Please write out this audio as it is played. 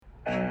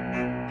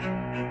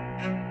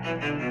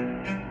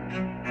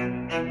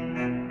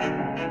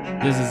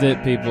This is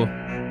it, people.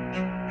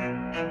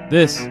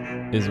 This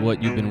is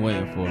what you've been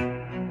waiting for.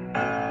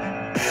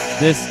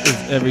 This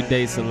is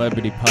Everyday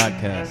Celebrity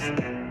Podcast.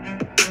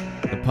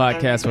 The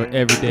podcast for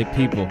everyday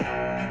people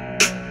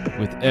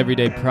with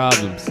everyday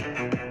problems,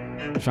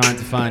 trying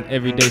to find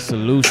everyday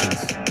solutions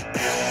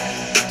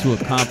to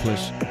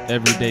accomplish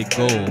everyday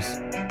goals.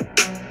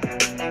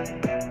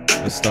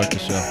 Let's start the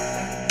show.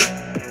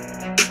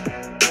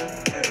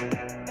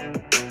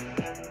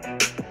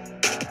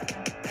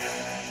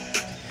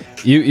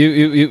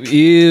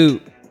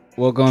 You.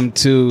 Welcome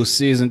to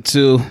season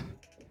 2,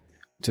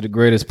 to the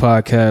greatest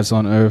podcast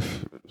on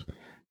earth,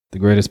 the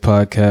greatest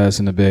podcast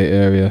in the Bay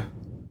Area.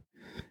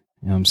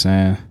 You know what I'm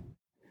saying?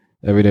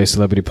 Everyday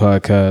Celebrity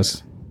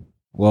Podcast.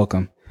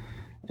 Welcome.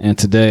 And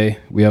today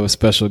we have a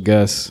special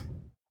guest,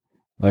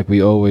 like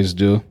we always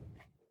do.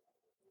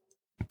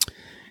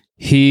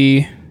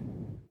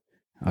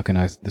 How can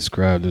I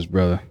describe this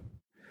brother?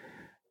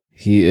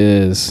 He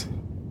is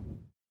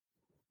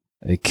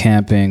a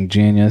camping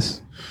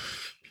genius.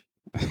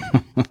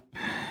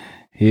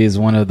 He is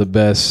one of the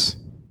best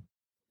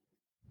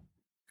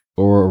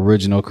or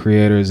original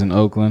creators in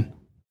Oakland.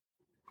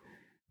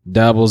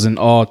 Dabbles in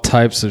all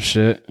types of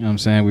shit. You know what I'm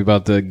saying? We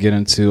about to get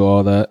into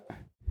all that.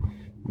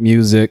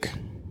 Music,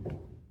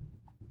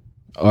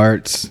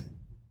 arts,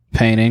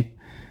 painting.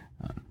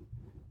 You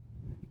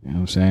know what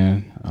I'm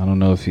saying? I don't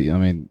know if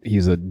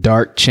he's a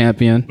dart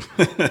champion.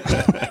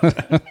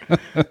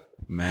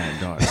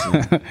 Mad darts.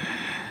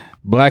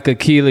 Black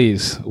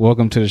Achilles,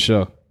 welcome to the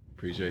show.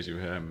 Appreciate you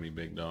having me,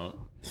 big dog.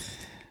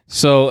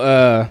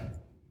 So,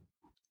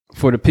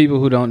 for the people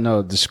who don't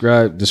know,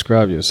 describe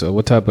yourself.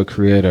 What type of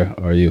creator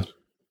are you?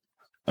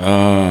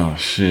 Oh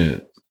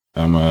shit!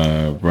 I'm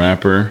a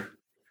rapper.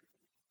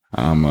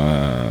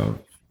 I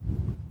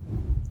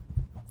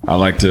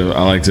like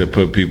to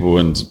put people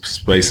in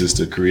spaces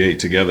to create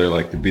together,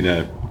 like to be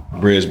that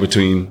bridge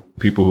between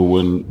people who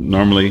wouldn't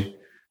normally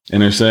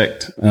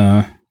intersect.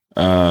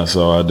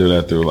 So I do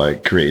that through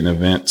like creating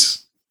events.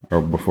 Or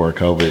before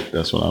COVID,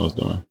 that's what I was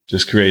doing.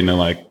 Just creating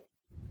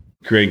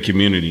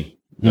community.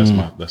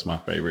 That's my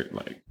favorite.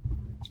 Like,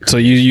 so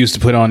you used to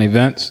put on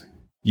events?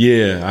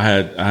 Yeah,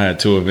 I had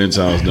 2 events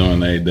I was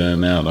doing. They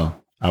done now though.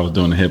 I was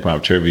doing the hip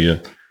hop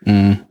trivia,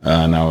 and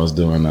I was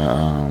doing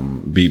a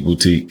Beat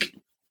Boutique.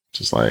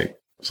 Just like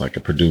it's like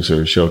a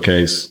producer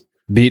showcase.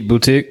 Beat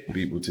Boutique.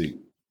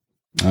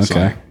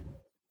 Okay. Like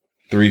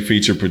 3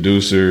 feature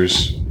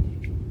producers.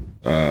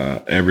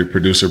 Every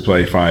producer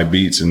play 5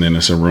 beats, and then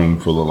it's a room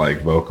full of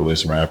like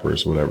vocalists,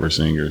 rappers, whatever,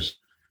 singers.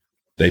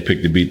 They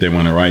pick the beat they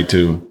want to write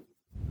to.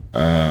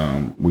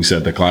 We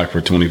set the clock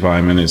for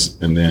 25 minutes,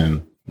 and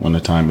then when the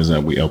time is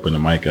up, we open the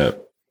mic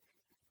up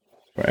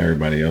for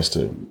everybody else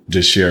to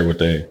just share what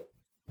they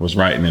was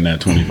writing in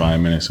that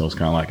 25 minutes. So it's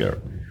kind of like a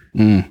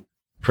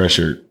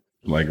pressured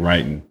like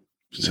writing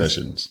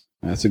sessions.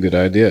 That's a good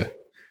idea.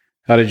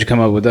 How did you come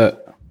up with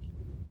that?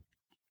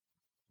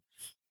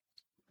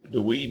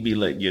 The weed be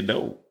like, you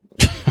know.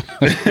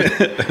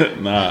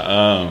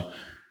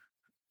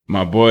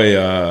 My boy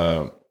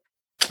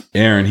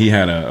Aaron, he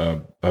had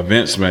a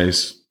event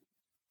space,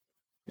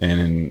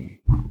 and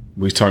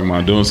we was talking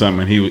about doing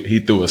something, and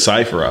he threw a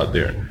cipher out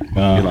there.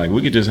 He's like,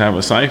 we could just have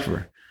a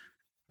cipher.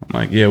 I'm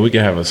like, yeah, we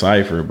could have a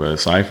cipher, but a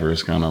cipher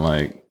is kind of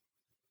like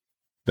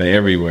they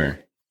everywhere.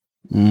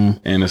 And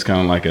it's kind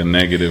of like a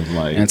negative,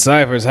 like, and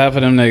ciphers, half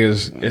of them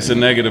niggas, it's a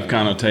negative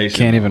connotation.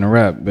 Can't even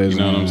rap, basically. You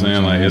know what I'm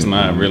saying? Like, it's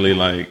not really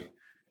like,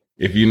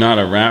 if you're not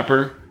a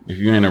rapper, if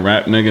you ain't a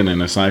rap nigga, then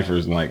the cipher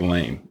is like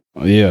lame.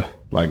 Yeah.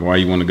 Like, why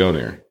you want to go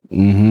there?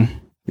 Mm-hmm.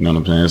 You know what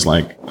I'm saying? It's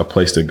like a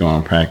place to go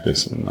and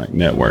practice and like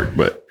network,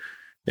 but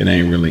it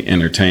ain't really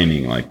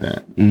entertaining like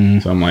that.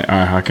 So I'm like, all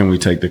right, how can we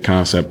take the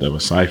concept of a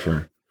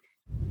cipher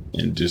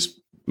and just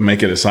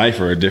make it a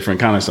cipher, a different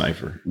kind of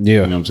cipher?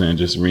 Yeah. You know what I'm saying?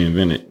 Just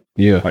reinvent it.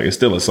 Yeah. Like, it's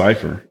still a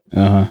cipher.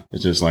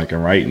 It's just like a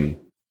writing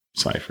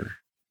cipher.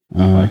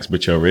 Like,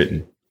 but you're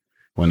written.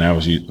 When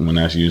that's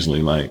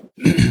usually like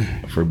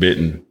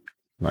forbidden,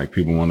 like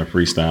people want to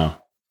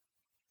freestyle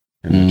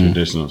in the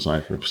traditional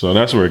cipher. So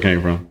that's where it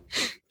came from.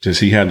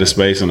 Just he had the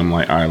space, and I'm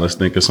like, all right, let's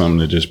think of something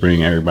to just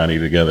bring everybody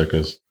together,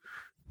 because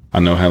I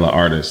know hella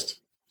artists.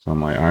 So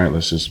I'm like, all right,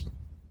 let's just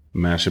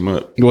mash them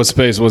up. What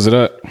space was it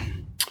at?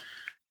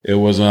 It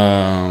was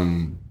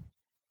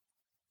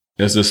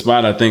it's the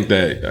spot I think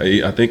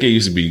it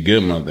used to be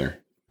Good Mother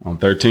on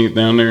 13th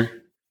down there,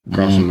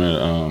 across from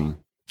the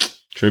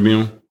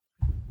Tribune.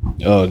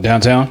 Oh,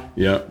 downtown?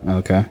 Yep.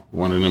 Okay.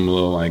 One of them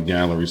little like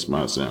gallery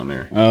spots down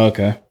there. Oh,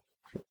 okay.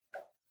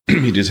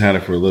 He just had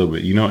it for a little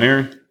bit. You know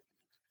Aaron?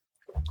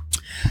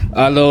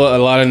 I know a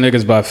lot of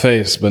niggas by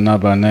face, but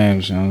not by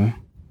names, you know?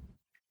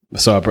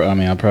 So I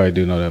probably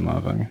do know that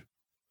motherfucker.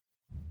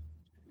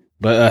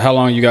 But how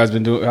long were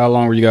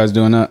you guys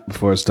doing that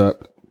before it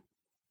stopped?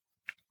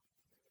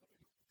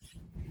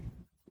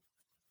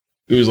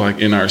 It was like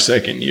in our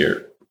 2nd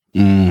year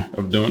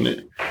of doing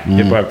it.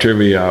 Hip hop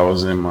trivia, I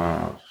was in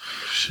my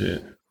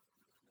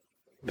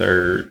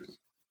third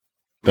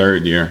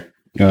year.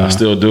 I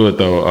still do it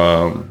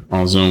though,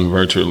 on Zoom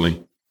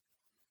virtually.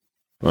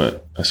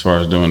 But as far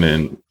as doing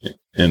it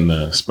in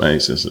the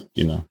space, it's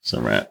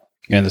a wrap.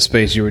 And the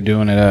space you were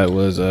doing it at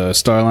was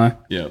Starline?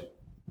 Yep.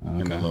 Okay.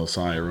 In the little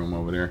side room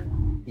over there.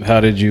 How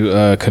did you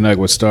connect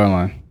with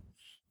Starline?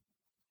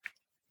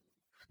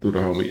 Through the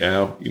homie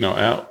Al. You know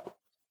Al?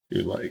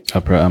 You're like...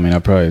 I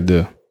probably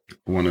do.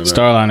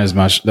 Starline is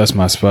that's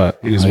my spot.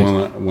 He's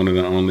one of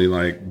the only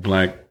like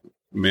black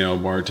male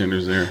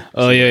bartenders there.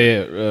 Oh, yeah.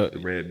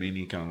 Red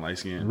beanie, kind of light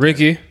skin.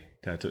 Ricky?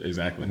 Tattoo,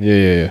 exactly.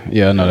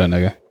 Yeah, I know that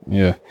nigga.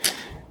 Yeah.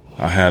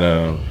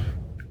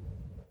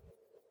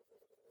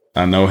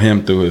 I know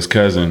him through his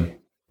cousin.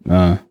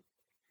 And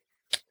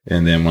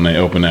then when they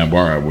opened that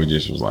bar up, we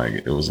just was like,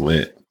 it was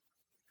lit.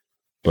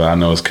 But I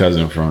know his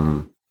cousin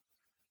from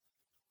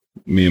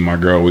me and my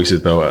girl. We used to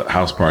throw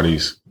house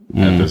parties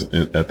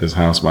at this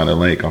house by the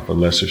lake off of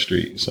Leicester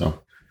Street.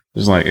 So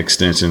there's like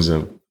extensions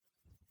of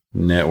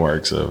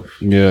networks of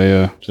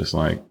just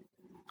like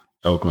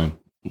Oakland.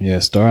 Yeah,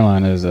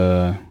 Starline is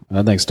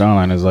I think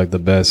Starline is like the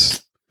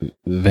best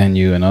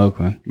venue in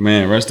Oakland.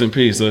 Man, rest in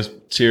peace. Let's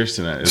cheers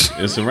to that.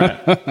 It's a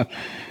wrap.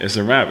 It's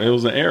a wrap. It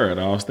was an era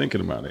that I was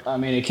thinking about it. I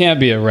mean, it can't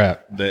be a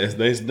wrap.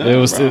 It's done. It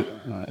was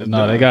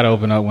no, they got to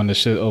open up when the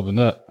shit opened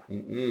up.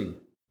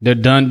 They're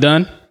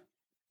done.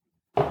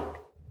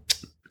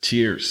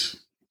 Cheers.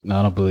 No,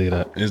 I don't believe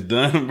that. It's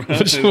done,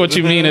 bro. What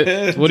you mean?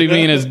 What do you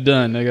mean it's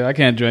done, nigga? I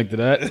can't drink to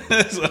that.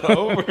 It's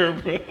over,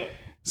 bro.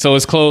 So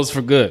it's closed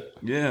for good.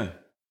 Yeah.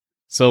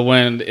 So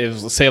when, if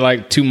say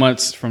like 2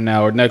 months from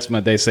now or next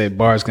month, they say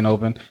bars can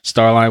open,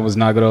 Starline was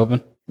not going to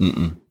open?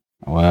 Mm-mm.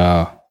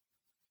 Wow.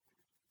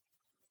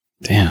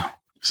 Damn.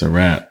 It's a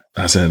wrap.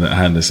 I said I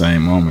had the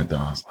same moment, though.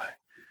 I was like,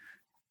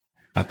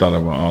 I thought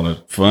about all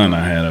the fun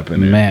I had up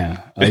in there.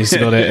 Man, I used to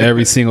go there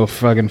every single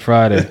fucking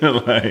Friday.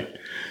 Like,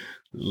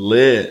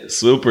 lit,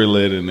 super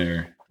lit in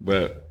there.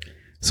 But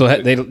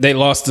so they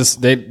lost this.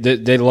 They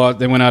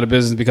went out of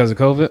business because of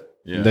COVID.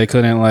 Yeah. They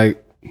couldn't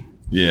like.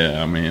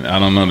 Yeah, I mean, I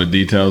don't know the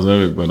details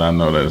of it, but I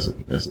know that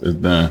it's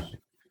done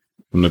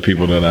from the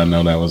people that I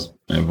know that was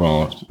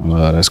involved.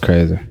 Wow, that's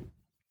crazy.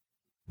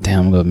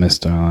 Damn, I'm gonna miss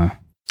Starline.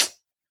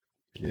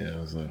 Yeah, it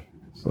was a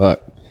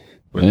fuck.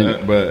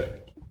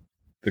 But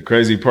the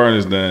crazy part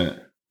is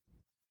that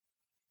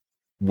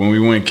when we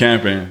went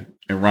camping,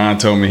 and Ron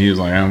told me, he was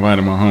like, I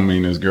invited my homie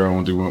and this girl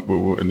went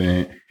to, and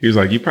then he was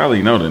like, you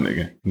probably know the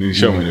nigga. And he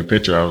showed me the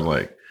picture. I was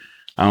like,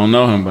 I don't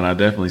know him, but I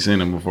definitely seen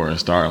him before in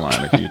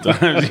Starline a few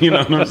times. You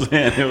know what I'm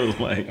saying? It was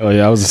like, oh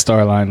yeah, I was a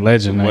Starline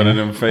legend. One of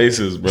them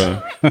faces,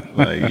 bro.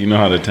 Like, you know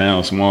how the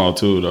town's small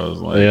too, though. It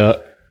was like,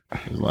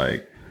 it was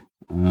like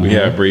we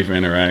had brief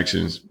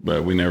interactions,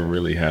 but we never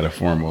really had a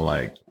formal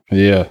like.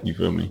 Yeah, you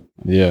feel me?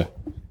 Yeah.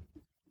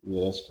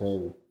 Yeah, that's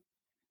crazy.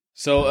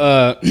 So,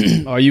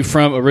 are you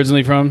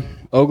originally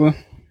from Oakland?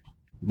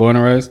 Born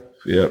and raised?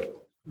 Yep.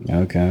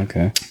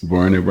 Okay.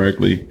 Born in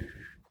Berkeley.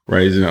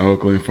 Raised in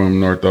Oakland, from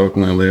North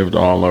Oakland, lived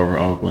all over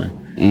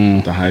Oakland.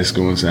 The high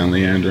school in San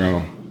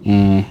Leandro.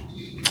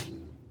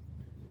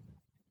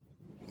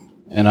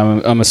 And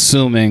I'm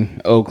assuming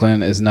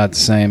Oakland is not the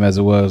same as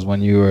it was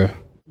when you were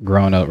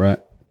growing up, right?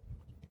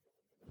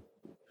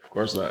 Of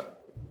course not.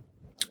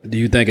 Do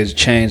you think it's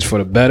changed for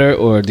the better,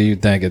 or do you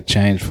think it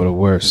changed for the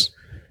worse?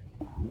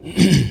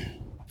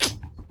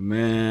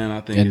 Man,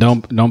 I think. And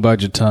don't bite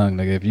your tongue,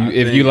 nigga.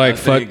 If you like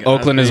fuck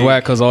Oakland is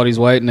whack because all these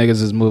white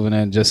niggas is moving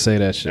in, just say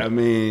that shit. I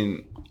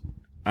mean,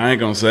 I ain't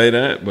gonna say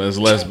that, but it's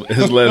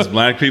less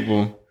black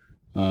people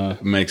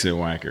makes it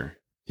whacker.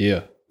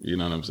 Yeah, you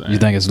know what I'm saying. You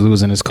think it's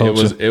losing its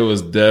culture? It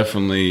was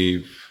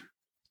definitely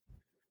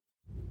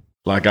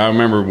like, I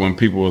remember when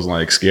people was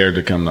like scared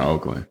to come to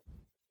Oakland,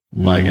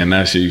 like, and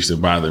that shit used to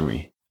bother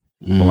me.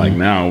 But like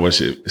now,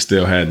 it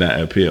still had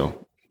that appeal.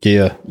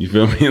 Yeah, you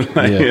feel me?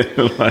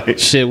 Like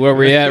shit, where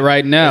we at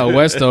right now,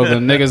 West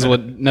Oakland, niggas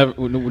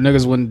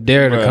wouldn't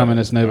dare to come in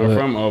this neighborhood.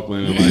 From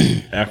Oakland,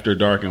 like after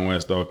dark in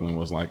West Oakland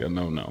was like a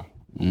no.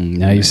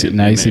 Now you see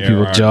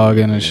people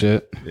jogging and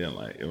shit. Yeah,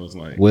 like it was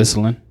like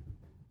whistling.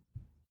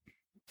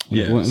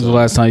 Yeah. When was the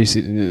last time you see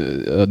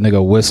a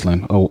nigga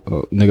whistling? A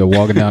nigga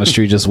walking down the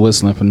street just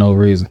whistling for no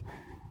reason.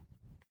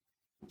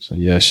 So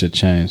yeah, shit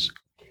changed.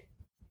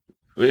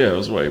 But yeah, it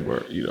was way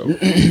more,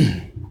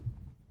 it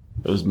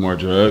was more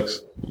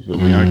drugs. You feel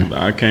me?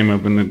 I came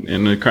up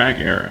in the crack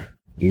era.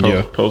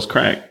 Post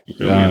crack. You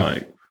feel me?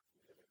 Like,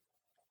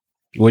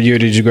 what year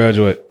did you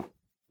graduate?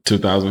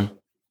 2000.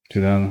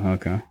 2000.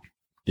 Okay.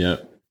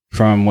 Yep.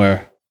 From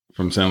where?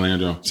 From San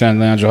Leandro. San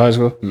Leandro High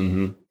School.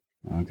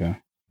 Mm-hmm. Okay.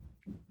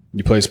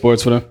 You play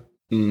sports for them?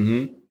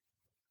 Mm-hmm.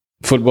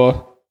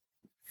 Football.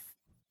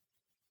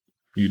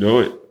 You know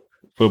it.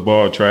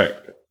 Football, track.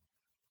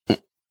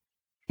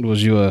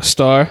 Was you a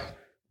star?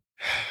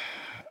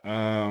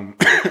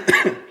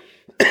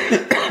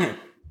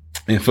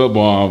 In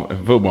football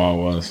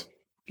was.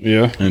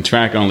 Yeah. And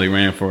track only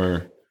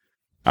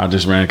I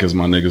just ran because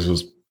my niggas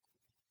was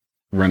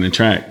running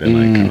track. They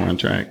come run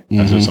track.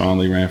 I just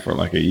only ran for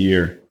like a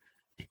year.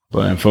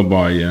 But in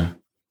football, yeah.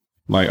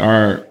 Like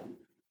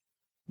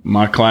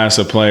my class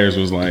of players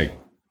was like,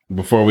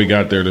 before we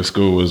got there, the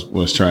school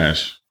was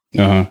trash.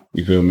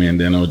 You feel me? And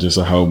then it was just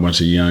a whole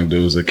bunch of young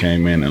dudes that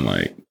came in and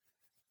like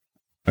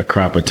a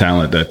crop of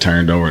talent that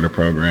turned over the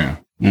program.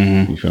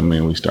 You feel me?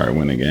 And we started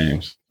winning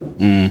games.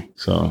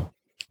 So,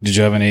 did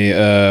you have any?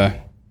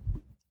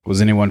 Was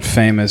anyone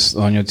famous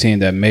on your team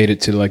that made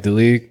it to like the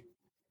league?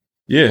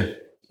 Yeah,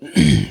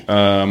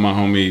 my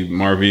homie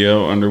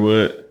Marvio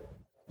Underwood.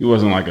 He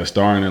wasn't like a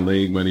star in the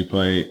league, but he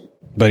played.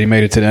 But he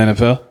made it to the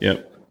NFL.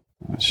 Yep.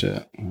 Oh,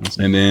 shit.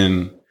 And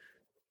then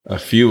a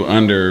few of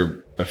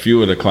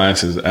the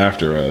classes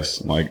after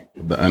us, like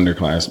the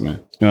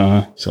underclassmen.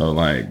 So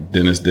like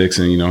Dennis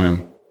Dixon, you know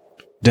him?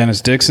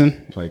 Dennis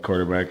Dixon? Played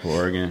quarterback for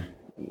Oregon.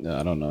 No,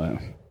 I don't know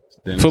him.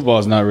 Football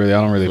is not really,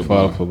 I don't really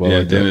follow football. Yeah,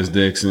 like Dennis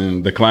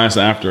Dixon. The class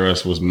after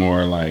us was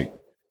more like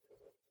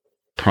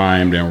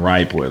primed and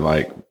ripe with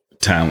like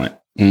talent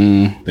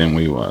than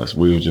we was.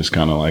 We were just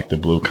kind of like the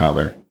blue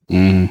collar,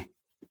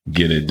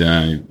 get it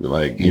done.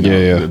 Like, you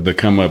know, the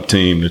come up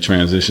team, the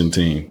transition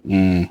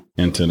team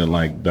into the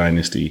like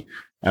dynasty.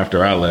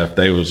 After I left,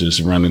 they was just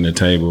running the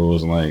table. It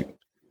was like,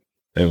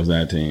 they was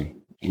that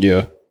team.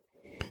 Yeah.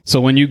 So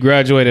when you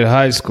graduated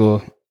high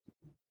school,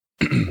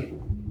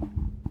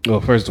 well,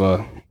 first of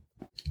all,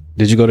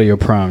 did you go to your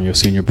prom, your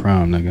senior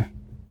prom, nigga?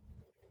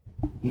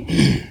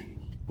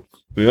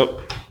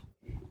 Yep.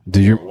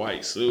 Did you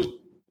white suit?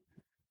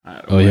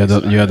 You had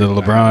the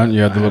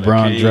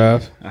LeBron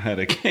draft. I had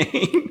a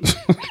cane.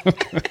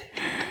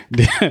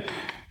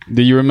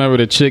 Do you remember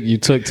the chick you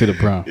took to the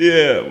prom?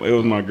 Yeah, it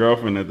was my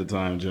girlfriend at the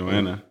time,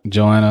 Joanna.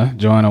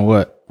 Joanna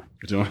what?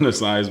 Joanna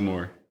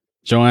Sizemore.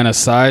 Joanna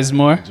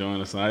Sizemore?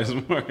 Joanna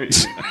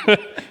Sizemore.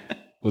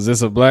 Was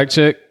this a black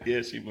chick?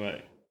 Yeah, she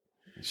black.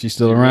 She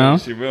still around?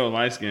 She real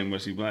light skinned,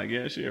 but she black.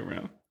 Yeah, she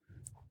around.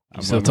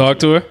 You still talk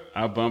to her?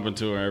 I bump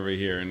into her every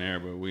here and there,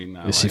 but we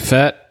not. Is she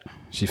fat?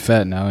 She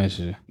fat now, ain't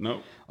she?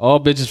 Nope. All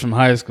bitches from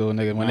high school,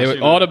 nigga.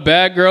 When all the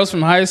bad girls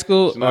from high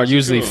school are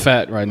usually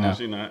fat right now.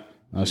 She not.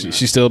 Oh,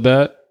 she still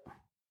bad?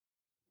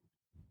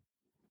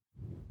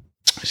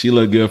 She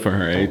look good for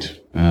her age.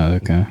 Oh,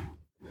 okay.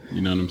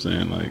 You know what I'm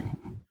saying? Like,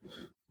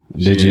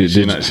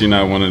 she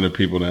not one of the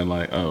people that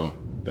like, oh,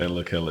 they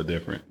look hella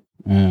different.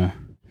 Yeah.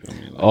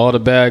 All the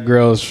bad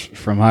girls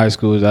from high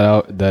school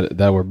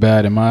that were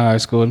bad in my high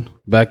school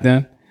back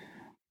then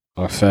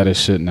are fat as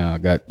shit now.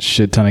 Got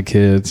shit ton of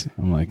kids.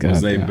 I'm like,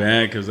 was they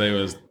bad because they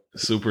was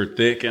super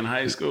thick in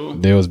high school?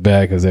 They was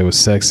bad because they was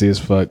sexy as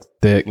fuck,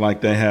 thick.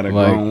 Like they had a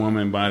grown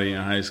woman body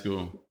in high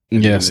school.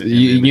 Yes,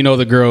 you know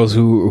the girls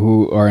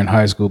who are in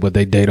high school, but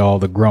they date all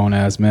the grown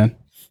ass men.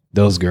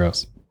 Those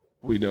girls.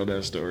 We know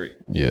that story.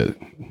 Yeah,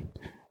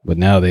 but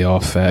now they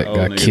all fat,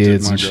 got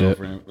kids and shit.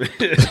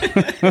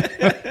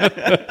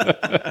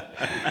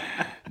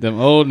 Them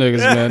old niggas,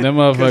 man. Them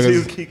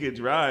motherfuckers. He could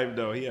drive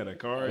though. He had a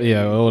car.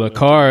 Yeah, well, the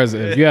cars.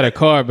 If you had a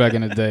car back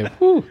in the day,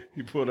 whew.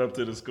 He pulled up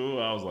to the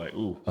school. I was like,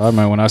 ooh. I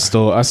remember when I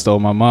stole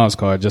my mom's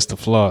car just to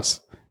floss.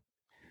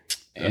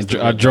 And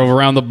I drove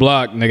around the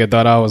block. Nigga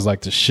thought I was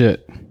like the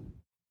shit.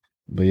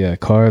 But yeah,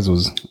 cars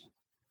was.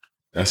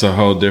 That's a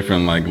whole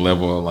different like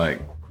level of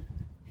like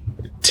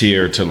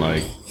tier to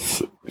like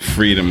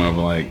freedom of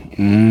like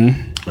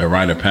a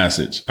rite of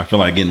passage. I feel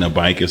like getting a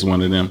bike is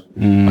one of them.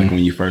 Like when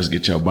you first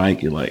get your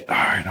bike, you're like, all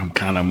right, I'm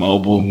kind of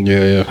mobile.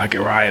 Yeah. I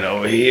can ride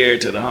over here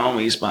to the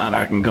homie spot.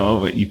 I can go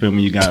over. You feel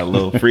me? You got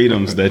little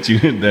freedoms that you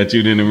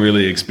didn't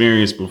really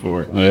experience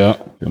before.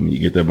 Yeah. Feel me? You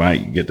get the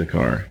bike, you get the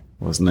car.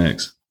 What's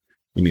next?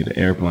 We need an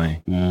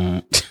airplane.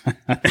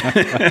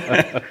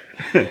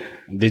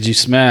 Did you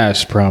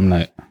smash prom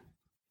night?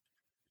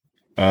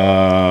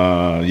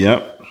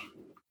 Yep.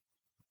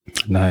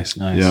 Nice.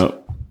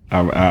 Yep.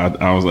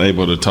 I was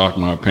able to talk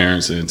my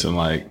parents into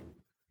like.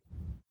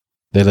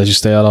 They let you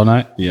stay out all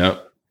night?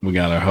 Yep. We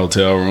got a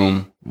hotel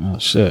room. Oh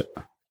shit.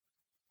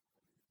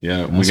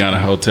 Yeah, we got a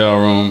hotel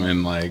room,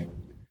 and like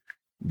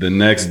the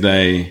next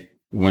day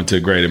went to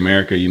Great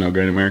America. You know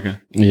Great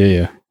America?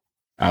 Yeah.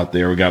 Out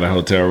there, we got a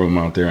hotel room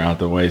out there, out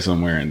the way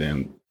somewhere, and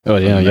then. Oh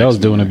yeah, y'all was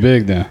doing it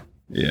big then.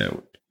 Yeah.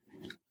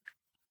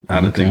 I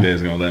didn't think they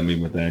was gonna let me,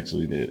 but they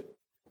actually did.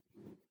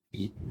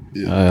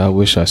 I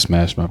wish I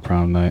smashed my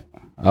prom night.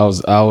 I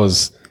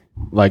was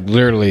like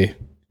literally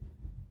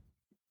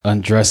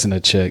undressing a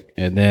chick,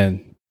 and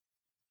then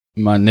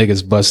my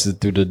niggas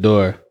busted through the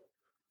door.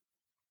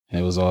 And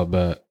it was all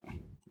bad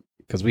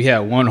because we had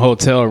one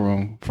hotel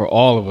room for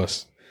all of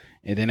us,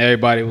 and then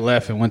everybody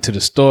left and went to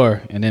the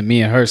store, and then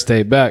me and her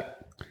stayed back.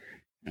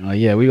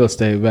 Yeah, we gonna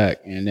stay back.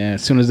 And then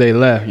as soon as they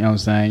left, you know what I'm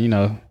saying, you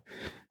know,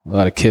 a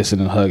lot of kissing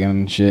and hugging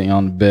and shit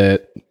on the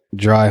bed,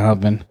 dry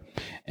humping.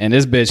 And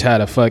this bitch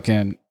had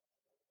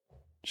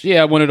she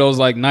had one of those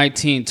like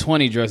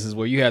 1920 dresses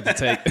where you had to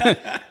take,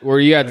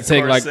 you had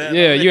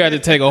to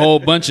take a whole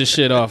bunch of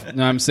shit off, you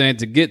know what I'm saying,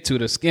 to get to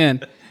the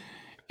skin.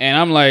 And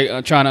I'm like,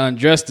 I'm trying to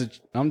undress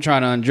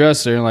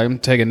her. And like, I'm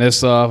taking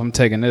this off. And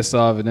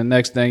the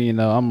next thing you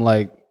know, I'm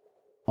like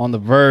on the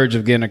verge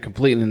of getting her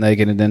completely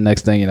naked. And then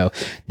next thing you know,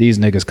 these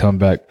niggas come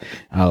back.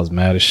 I was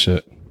mad as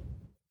shit.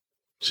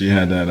 She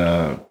had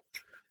that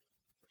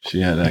She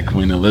had that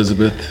Queen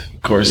Elizabeth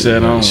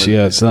corset on. She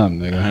had something,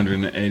 nigga.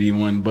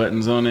 181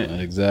 buttons on it.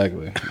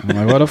 Exactly. I'm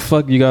like, why the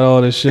fuck you got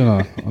all this shit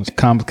on? It's a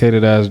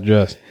complicated ass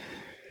dress.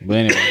 But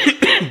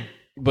anyway.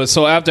 But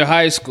so after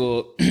high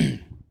school,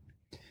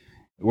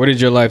 where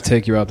did your life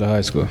take you after high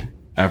school?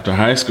 After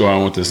high school, I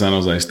went to San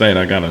Jose State.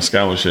 I got a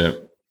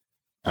scholarship.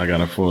 I got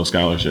a full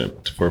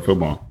scholarship for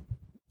football.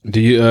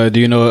 Do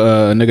you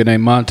know a nigga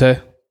named Monte?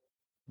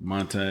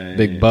 Monte.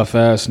 Big buff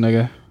ass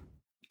nigga.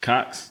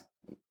 Cox.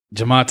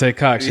 Jamonte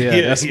Cox,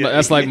 yeah.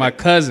 That's like my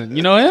cousin.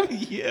 You know him?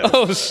 Yeah.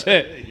 Oh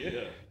shit.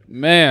 Yeah.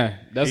 Man,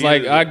 that's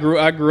like I grew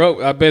up.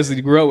 I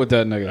basically grew up with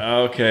that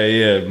nigga. Okay,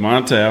 yeah,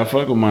 Monte. I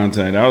fuck with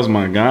Monte. That was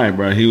my guy,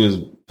 bro. He was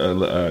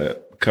a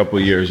couple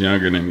years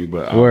younger than me,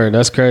 but Word,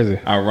 that's crazy.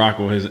 I rock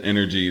with his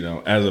energy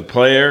though, as a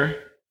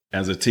player,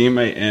 as a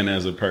teammate, and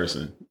as a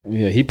person.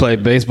 Yeah, he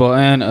played baseball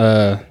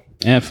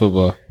and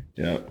football.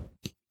 Yep.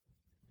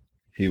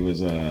 He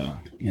was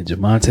Yeah,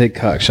 Jamonte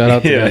Cox. Shout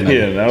out to that nigga.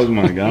 Yeah, that was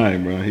my guy,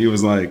 bro. He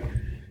was like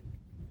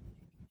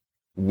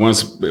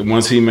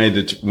once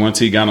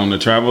he got on the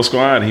travel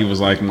squad, he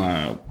was like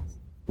my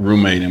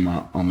roommate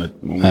when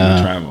we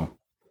travel.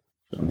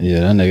 So.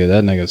 Yeah,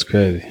 that nigga's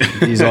crazy.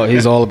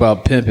 He's all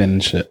about pimping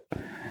and shit.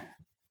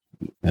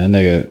 That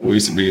nigga. We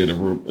used to be in the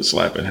room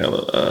slapping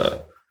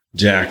hella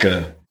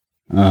Jacka.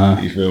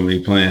 Uh-huh. You feel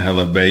me? Playing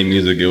hella Bay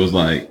music. It was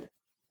like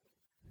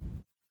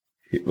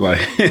I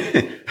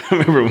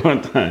remember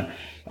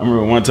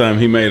one time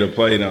he made a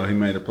play though. He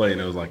made a play and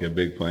it was like a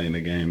big play in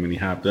the game. And he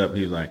hopped up.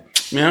 He was like,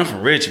 "Man, I'm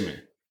from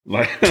Richmond."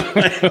 Like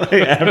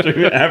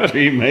after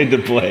he made the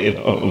play,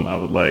 though,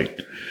 I'm like,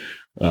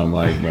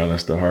 bro,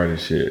 that's the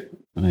hardest shit.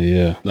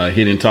 Yeah. Like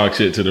he didn't talk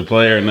shit to the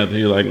player or nothing.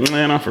 He was like,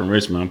 "Man, I'm from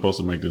Richmond. I'm supposed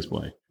to make this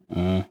play."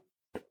 Yeah,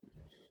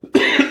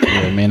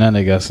 man, that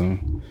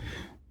nigga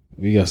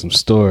we got some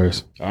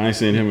stories. I ain't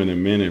seen him in a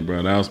minute,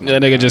 bro. That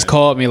nigga just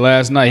called me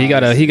last night. He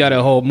got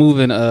a whole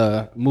moving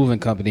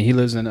company. He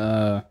lives in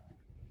where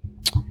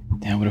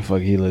the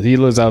fuck he lives? He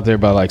lives out there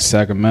by like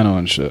Sacramento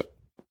and shit.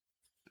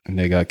 And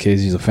they got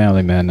kids. He's a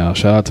family man now.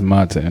 Shout out to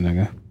Monte,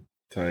 nigga.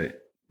 Tight.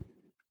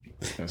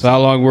 So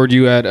how long were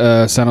you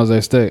at San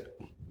Jose State?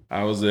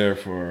 I was there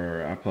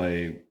I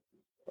played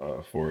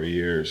 4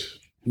 years.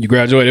 You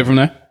graduated from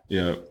there?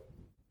 Yep.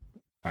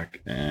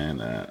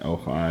 And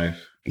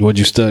 05. What'd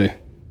you study?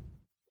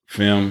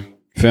 Film.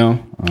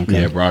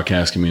 Okay. Yeah,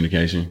 broadcast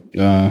communication.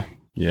 Yeah,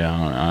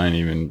 I ain't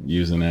even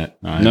using that.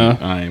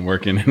 I ain't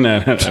working in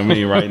that. I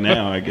mean, right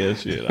now, I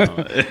guess. Shit.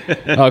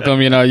 How come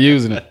you're not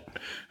using it?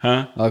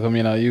 Huh? How come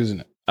you're not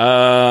using it?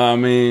 I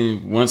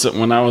mean,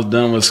 when I was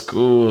done with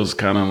school, it was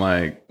kind of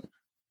like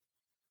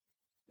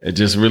it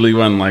just really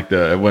wasn't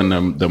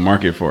the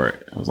market for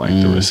it. It was like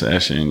the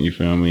recession. You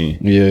feel me?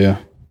 Yeah.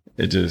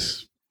 It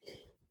just.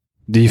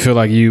 Do you feel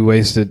like you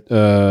wasted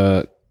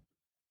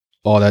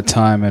all that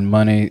time and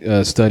money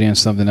studying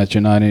something that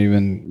you're not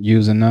even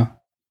using now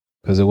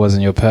because it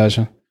wasn't your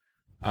passion?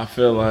 I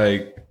feel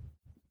like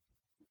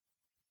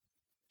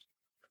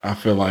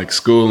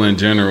school in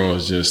general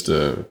is just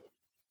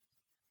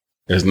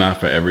it's not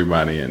for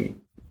everybody,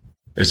 and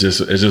it's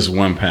just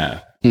one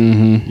path.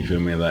 Mm-hmm. You feel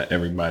me? Like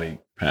everybody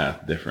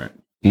path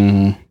different.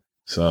 Mm-hmm.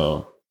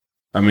 So,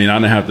 I mean, I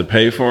didn't have to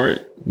pay for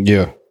it.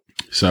 Yeah.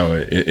 So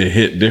it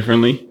hit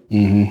differently.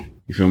 Mm-hmm.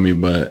 You feel me?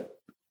 But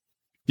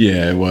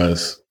yeah, it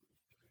was.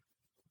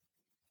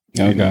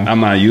 Okay. I'm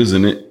not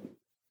using it.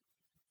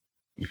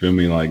 You feel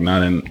me? Like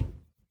not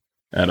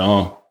at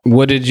all.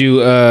 What did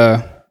you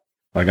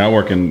like I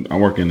work in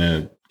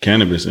the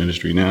cannabis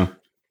industry now.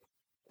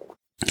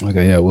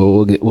 Okay, yeah,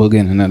 we'll get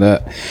into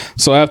that.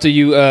 So after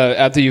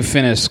you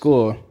finished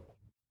school,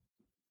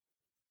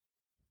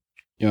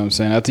 you know what I'm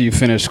saying? After you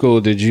finished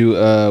school, did you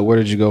where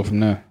did you go from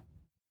there?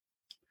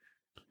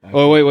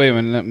 Oh wait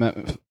a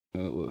minute.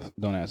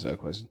 Don't answer that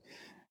question.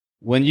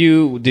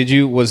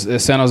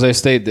 Was San Jose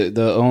State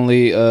the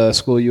only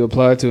school you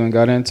applied to and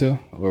got into,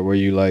 or were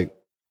you like?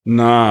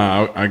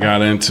 Nah, I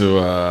got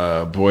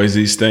into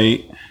Boise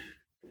State.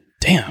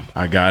 Damn,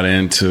 I got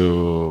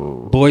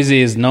into Boise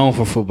is known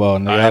for football.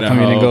 How come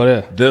you didn't go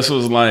there? This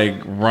was like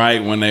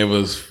right when they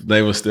was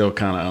still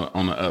kind of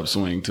on the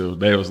upswing too.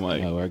 They was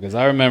like, because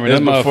I remember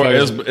them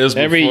motherfuckers.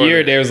 Every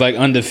year they was like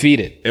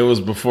undefeated. It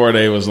was before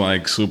they was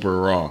like super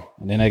raw.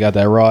 And then they got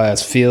that raw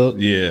ass field.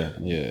 Yeah,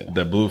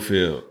 that blue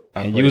field.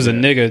 And you was a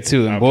nigga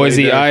too. In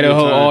Boise,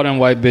 Idaho, all them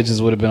white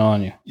bitches would have been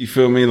on you. You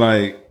feel me?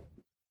 Like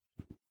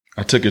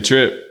I took a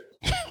trip.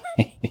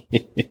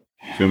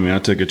 Feel me? I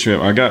took a trip.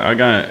 I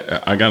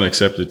got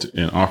accepted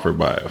and offered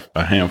by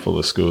a handful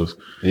of schools.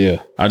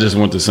 Yeah. I just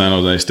went to San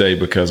Jose State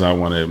because I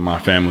wanted my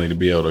family to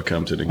be able to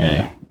come to the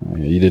game.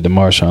 You did the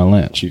Marshawn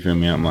Lynch. You feel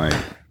me? I'm like,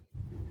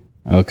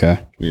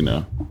 okay. You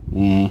know,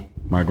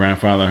 my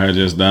grandfather had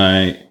just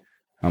died.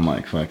 I'm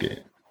like, fuck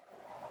it.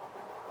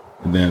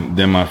 And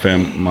then my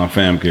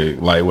fam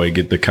could lightweight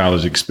get the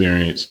college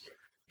experience.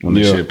 When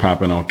the shit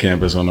popping on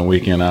campus on the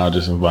weekend, I'll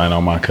just invite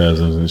all my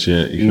cousins and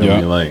shit. You feel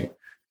me? Like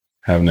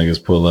have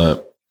niggas pull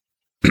up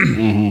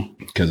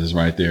because it's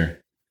right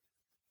there.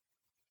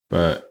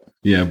 But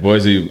Yeah,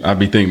 Boise. I'd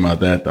be thinking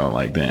about that though.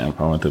 Like, damn, if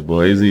I went to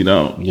Boise,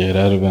 though. Yeah,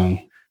 that'd have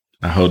been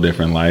a whole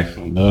different life.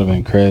 That would have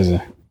been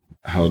crazy.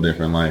 A whole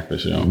different life for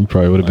sure. You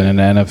probably would have been in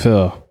the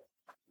NFL.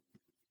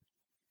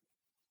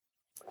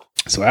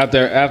 So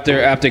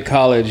after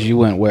college, you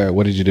went where?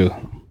 What did you do?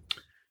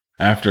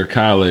 After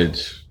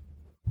college,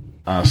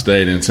 I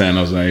stayed in San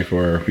Jose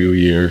for a few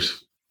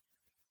years,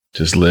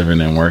 just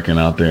living and working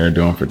out there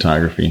doing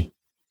photography.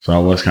 So I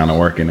was kind of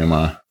working in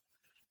my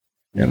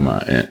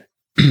major.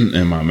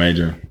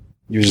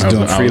 You were just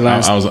doing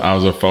freelance? I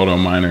was a photo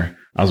minor.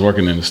 I was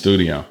working in the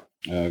studio.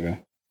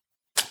 Okay.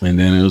 And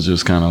then it was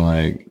just kind of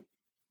like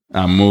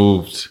I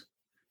moved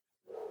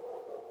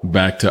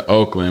back to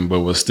Oakland, but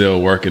was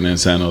still working in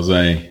San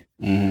Jose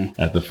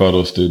at the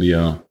photo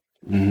studio.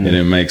 And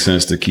it makes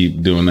sense to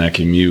keep doing that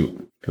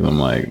commute because I'm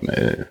like,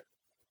 nah.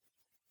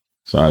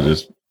 So I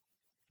just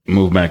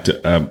moved back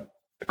to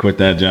quit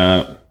that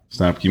job,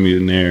 stopped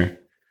commuting there,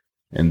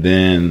 and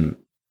then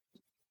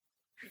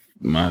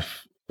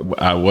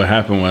what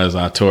happened was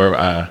I tore.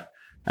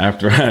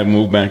 After I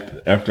moved back,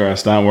 after I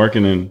stopped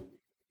working in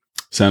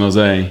San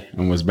Jose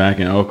and was back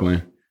in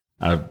Oakland,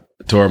 I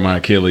tore my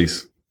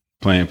Achilles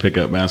playing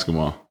pickup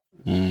basketball.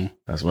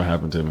 That's what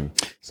happened to me.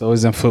 It's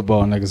always in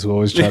football niggas who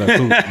always try to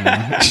hoop.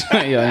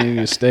 Yeah, you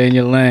need to stay in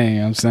your lane, you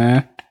know what I'm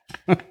saying?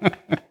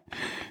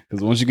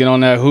 Because once you get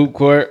on that hoop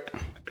court,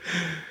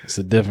 it's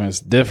a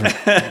difference. Different.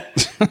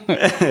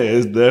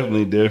 It's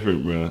definitely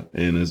different, bro.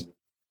 And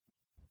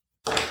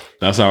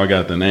that's how I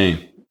got the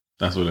name.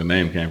 That's where the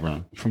name came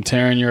from. From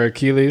tearing your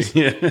Achilles?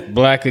 Yeah.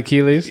 Black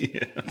Achilles?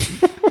 Yeah.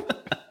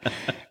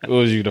 What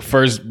was you, the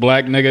first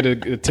black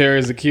nigga to tear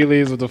his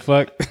Achilles? What the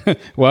fuck?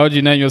 Why would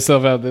you name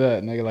yourself after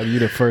that, nigga? Like you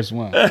the first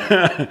one.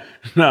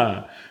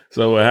 Nah.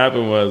 So what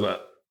happened was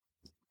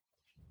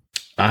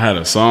I had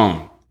a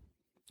song.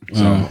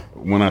 So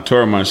when I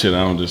tore my shit,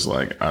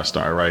 I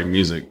started writing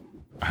music.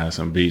 I had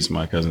some beats.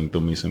 My cousin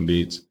threw me some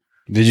beats.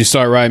 Did you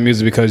start writing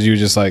music because you were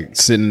just like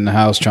sitting in the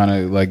house trying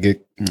to like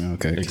get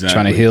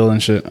trying to heal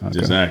and shit? Okay.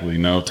 Exactly.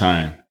 No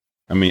time.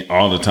 I mean,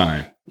 all the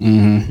time.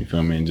 You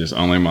feel me? And just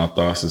only my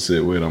thoughts to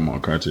sit with. I'm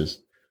on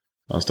crutches.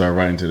 I started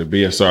writing to the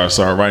beat. I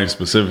started writing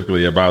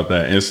specifically about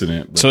that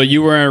incident. So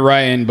you weren't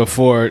writing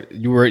before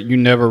you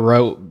never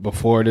wrote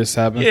before this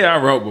happened? Yeah,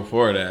 I wrote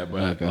before that,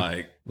 but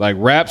like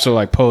raps or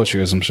like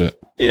poetry or some shit.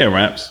 Yeah,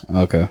 raps.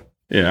 Okay.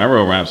 Yeah, I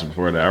wrote raps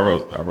before that.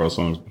 I wrote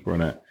songs before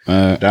that.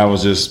 That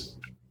was just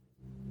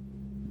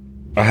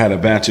I had a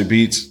batch of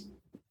beats.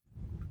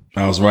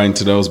 I was writing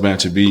to those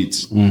batch of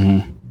beats.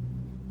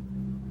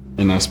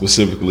 And I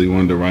specifically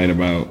wanted to write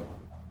about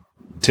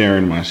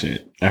tearing my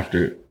shit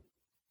after,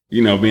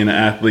 being an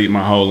athlete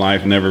my whole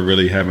life, never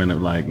really having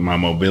like my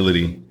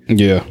mobility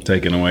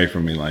taken away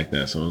from me like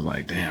that. So it was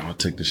like, damn, I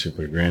took this shit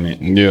for granted.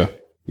 Yeah.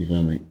 You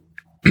feel me?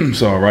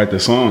 So I write the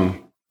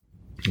song,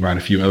 write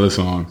a few other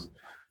songs.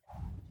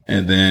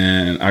 And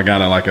then I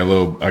got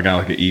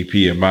an EP,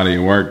 a body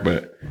of work,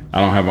 but I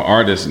don't have an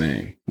artist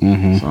name.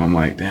 So I'm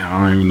like, damn,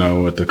 I don't even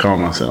know what to call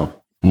myself.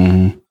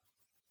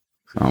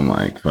 So I'm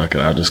like, fuck it,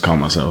 I'll just call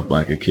myself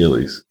Black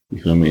Achilles.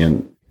 You feel me?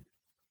 And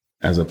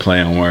as a play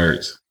on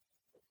words.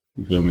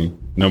 You feel me?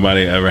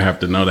 Nobody ever have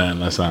to know that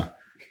unless I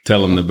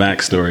tell them the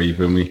backstory. You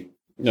feel me?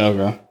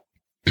 Okay.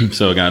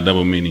 So it got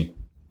double meaning.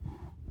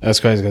 That's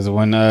crazy because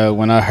when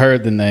I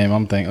heard the name,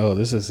 I'm thinking, oh,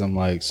 this is some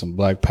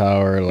Black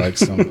Power, like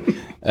some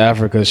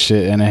Africa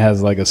shit, and it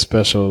has like a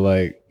special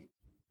like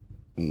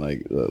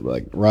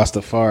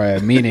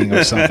Rastafari meaning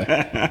or something.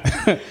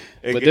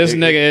 But this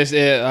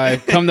nigga I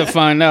come to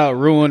find out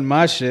ruined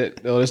my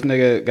shit. Oh, this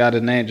nigga got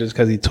a name just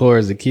because he tore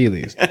his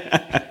Achilles.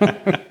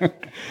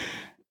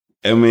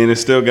 I mean, it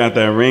still got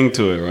that ring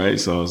to it, right?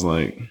 So it's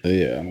like,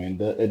 yeah, I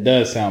mean, it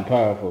does sound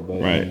powerful, but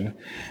right.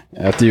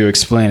 After you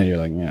explain it, you're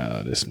like,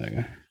 yeah, this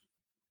nigga.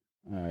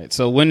 All right.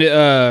 So when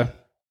did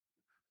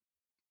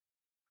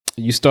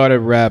you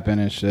started rapping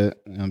and shit?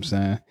 You know what I'm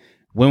saying,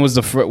 what was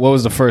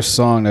the first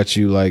song that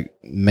you like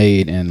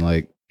made and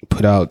like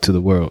put out to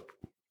the world?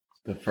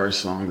 The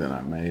first song that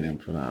I made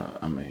and put out,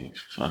 I mean,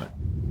 fuck.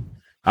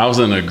 I was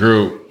in a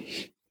group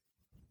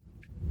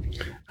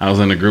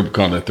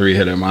called the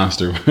Three-Headed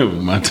Monster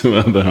with my two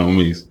other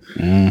homies.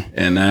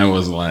 And that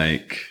was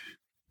like,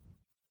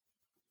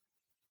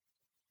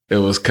 it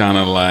was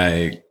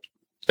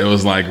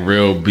like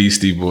real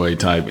Beastie Boy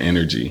type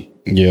energy.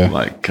 Yeah.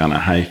 Like kind of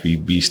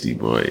hyphy Beastie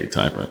Boy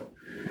type of.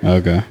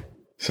 Okay.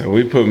 So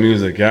we put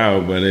music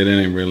out, but it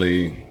didn't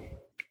really,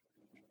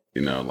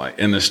 like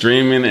in the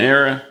streaming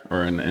era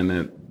or in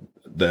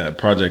the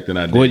project that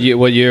I did.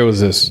 What year was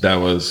this? That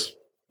was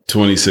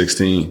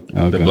 2016.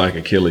 Okay. The Black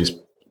Achilles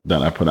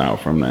that I put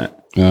out from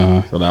that.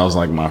 So that was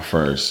like my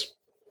first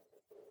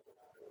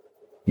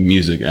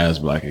music as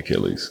Black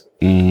Achilles.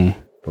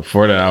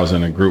 Before that, I was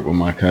in a group with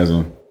my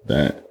cousin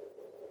that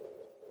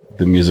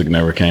the music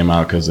never came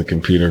out because the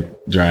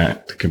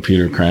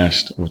computer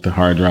crashed with the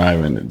hard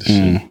drive and the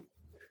shit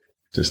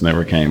just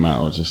never came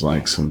out. It was just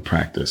like some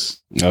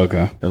practice.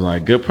 Okay. It was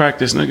like, good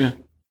practice, nigga.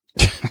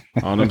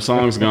 All them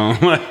songs gone.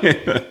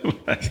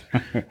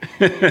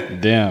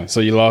 Damn.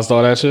 So you lost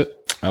all that shit?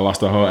 I lost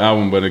the whole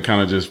album, but it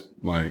kind of just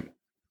Like,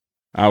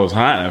 I was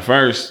hot at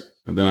first,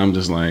 but then I'm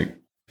just like,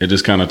 it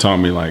just kind of taught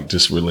me like,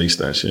 just release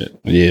that shit.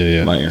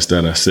 Yeah. Like,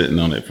 instead of sitting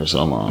on it for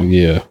so long.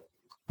 Yeah.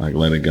 Like,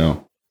 let it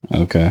go.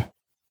 Okay.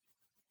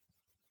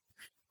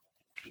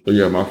 But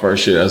yeah, my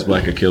first shit as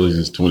Black Achilles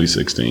is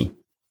 2016.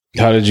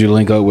 How did you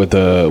link up with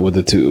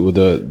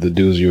the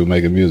dudes you were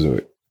making music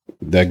with?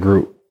 That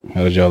group.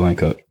 How did y'all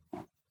link up?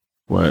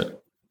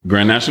 What?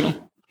 Grand National?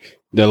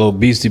 That little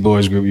Beastie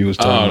Boys group you was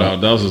talking about.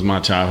 No, those was my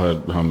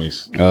childhood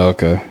homies. Oh,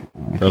 okay.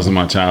 Those are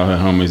my childhood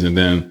homies. And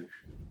then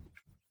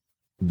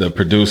the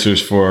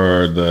producers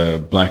for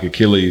the Black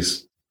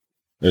Achilles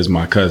is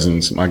my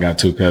cousins. I got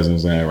 2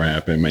 cousins that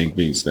rap and make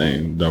beats.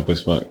 They dope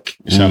as fuck.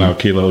 Shout out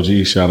Kilo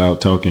G. Shout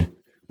out Token.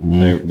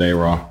 They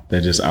raw.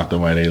 They're just out the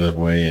way. They live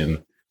way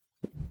in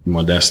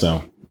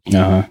Modesto.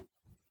 Uh-huh.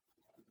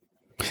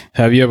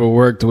 Have you ever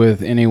worked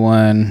with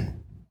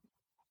anyone?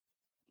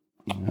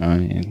 I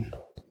mean,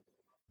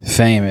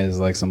 fame is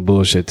like some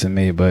bullshit to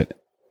me, but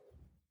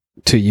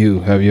to you,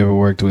 have you ever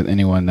worked with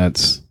anyone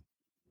that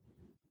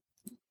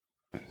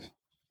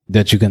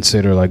you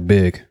consider like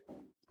big?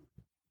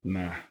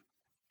 Nah.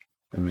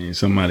 I mean,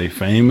 somebody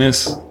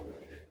famous.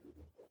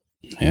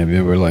 Have you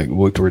ever like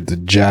worked with the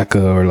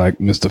Jacka or like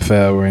Mr.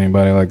 Fab or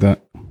anybody like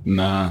that?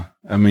 Nah.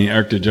 I mean,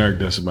 Irk the Jerk,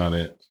 that's about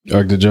it.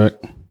 Irk the Jerk?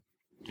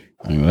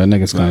 I mean, that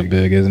nigga's kind of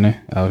big, isn't he?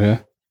 Out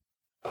here?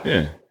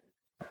 Yeah.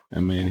 I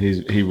mean,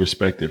 he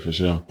respected for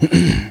sure.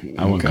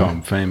 I wouldn't call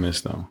him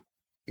famous though.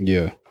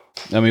 Yeah.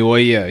 I mean, well,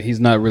 yeah, he's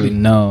not really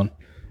known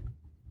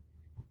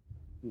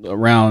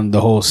around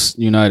the whole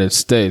United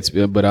States,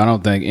 but I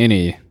don't think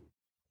any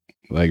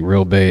like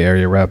real Bay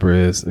Area rapper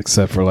is,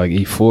 except for like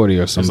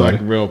E40 or somebody.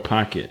 It's like real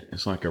pocket.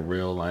 It's like a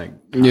real like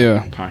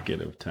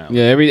pocket of talent.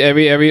 Yeah,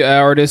 every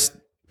artist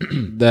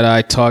that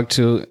I talk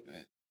to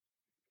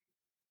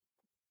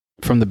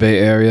from the Bay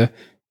Area,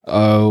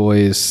 I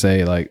always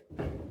say like,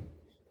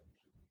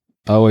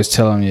 I always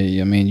tell them,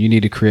 I mean, you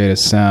need to create a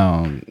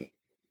sound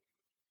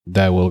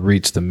that will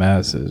reach the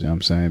masses. You know what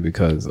I'm saying?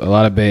 Because a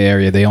lot of Bay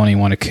Area, they only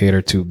want to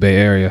cater to Bay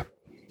Area.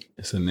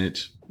 It's a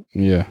niche.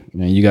 Yeah,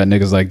 and you got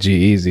niggas like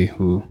G-Eazy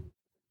who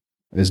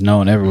is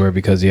known everywhere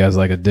because he has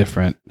like a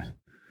different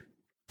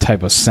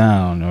type of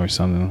sound or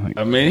something.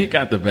 I mean, he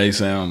got the bass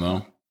sound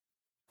though.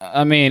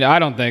 I mean, I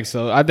don't think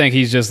so. I think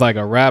he's just like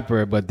a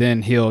rapper, but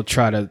then he'll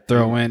try to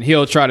throw in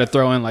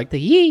like the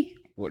yee.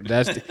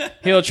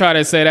 He'll try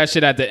to say that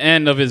shit at the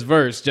end of his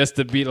verse just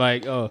to be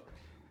like, oh,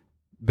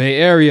 Bay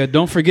Area,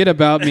 don't forget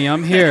about me.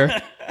 I'm here.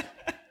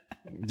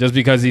 Just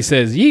because he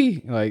says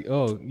yee, like,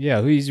 oh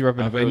yeah, who he's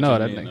representing? No,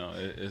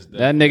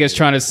 that nigga's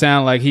trying to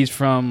sound like he's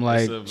from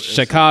like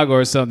Chicago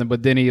or something,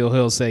 but then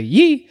he'll say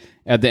yee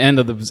at the end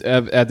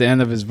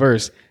of his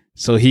verse,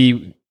 so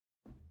he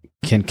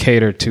can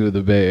cater to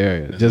the Bay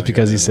Area just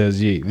because he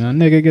says yee.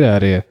 Nigga, get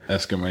out of here!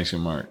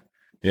 Exclamation mark.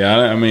 Yeah,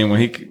 I mean when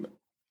he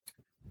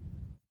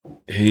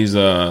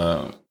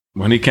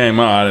came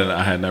out,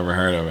 I had never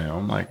heard of him.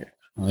 I'm like,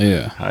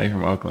 yeah, how you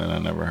from Oakland? I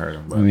never heard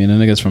of him. But I mean, the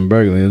nigga's from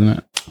Berkeley, isn't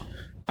it?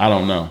 I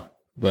don't know,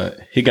 but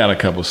he got a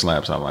couple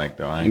slaps I like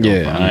though. I ain't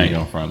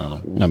gonna front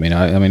on him. I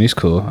mean, he's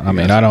cool. I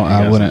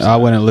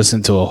wouldn't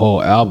listen to a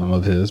whole album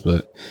of his,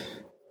 but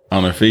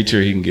on a feature,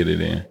 he can get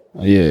it in.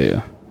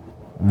 Yeah.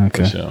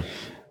 Okay. For sure.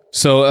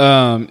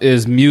 So,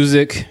 is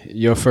music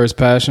your first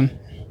passion?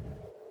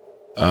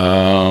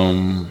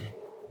 Nah,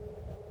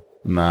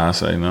 I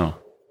say no.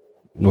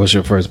 What's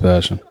your first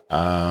passion?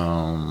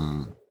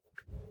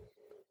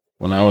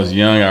 When I was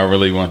young, I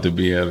really wanted to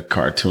be a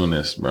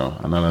cartoonist, bro.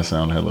 I know that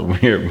sounds hella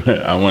weird,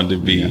 but I wanted to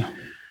be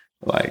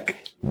like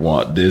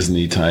Walt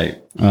Disney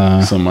type,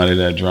 somebody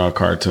that draw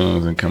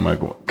cartoons and come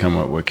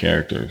up with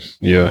characters.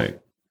 Yeah, like,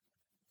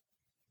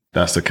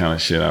 that's the kind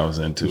of shit I was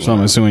into. So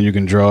I'm assuming you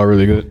can draw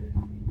really good.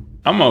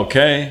 I'm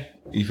okay.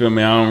 You feel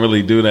me? I don't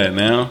really do that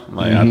now.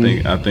 Like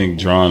I think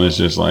drawing is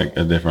just like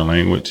a different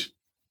language.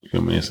 You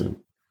feel me?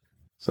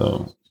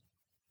 So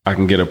I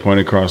can get a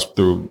point across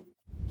through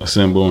a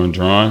symbol and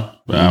drawing,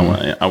 but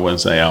I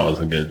wouldn't say I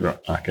was a good draw.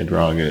 I could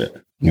draw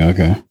good. Yeah,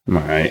 okay. All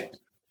right.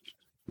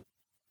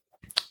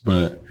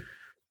 But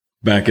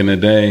back in the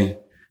day,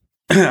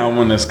 I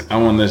won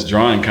this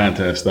drawing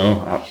contest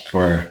though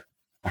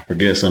I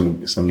forget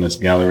some this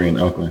gallery in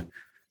Oakland,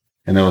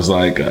 and it was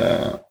like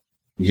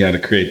you had to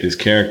create this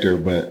character,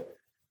 but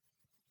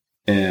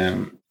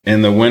in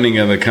the winning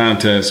of the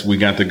contest, we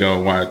got to go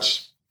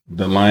watch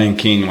The Lion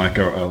King, like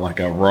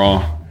a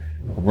raw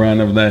run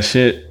of that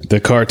shit. The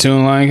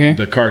cartoon Lion King?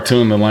 The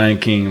cartoon The Lion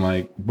King,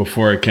 like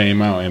before it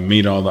came out, and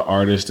meet all the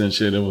artists and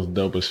shit. It was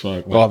dope as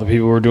fuck. All the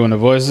people who were doing the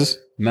voices?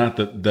 Not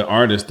the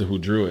artist who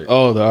drew it.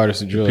 Oh, the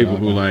artist who drew it. People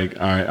who like,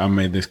 all right, I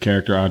made this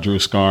character. I drew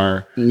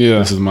Scar. Yeah.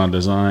 This is my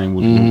design.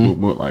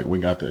 We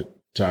got to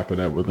chop it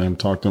up with them,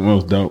 talk to them. It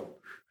was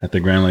dope at the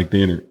Grand Lake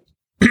Theater.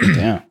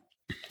 Damn.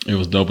 It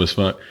was dope as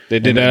fuck. They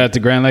did that at the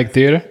Grand Lake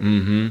Theater?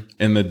 Mm-hmm.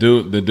 And the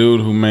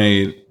dude who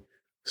made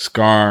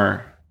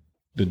Scar,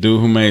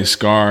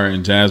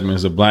 and Jasmine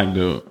is a black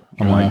dude.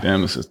 I'm like,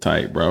 damn, this is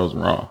tight, bro. It was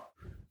raw.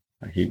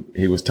 Like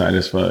he was tight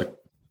as fuck.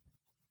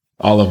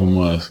 All of them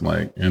was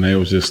like, and they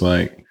was just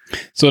like,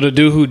 So the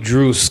dude who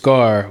drew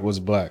Scar was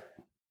black.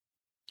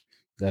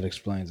 That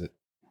explains it.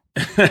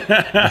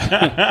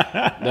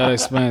 That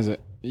explains it.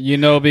 You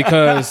know,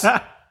 because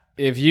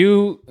if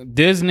you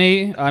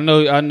Disney, I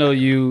know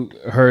you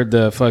heard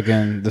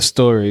the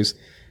stories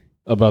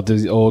about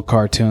these old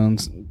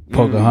cartoons,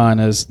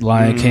 Pocahontas,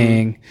 Lion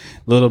King,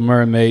 Little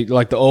Mermaid,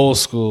 like the old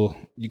school.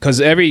 Because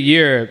every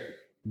year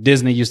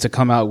Disney used to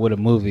come out with a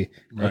movie,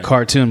 a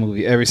cartoon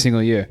movie every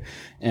single year.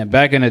 And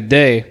back in the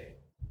day,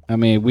 I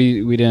mean,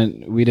 we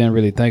didn't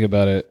really think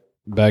about it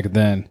back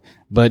then.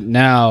 But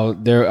now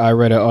I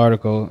read an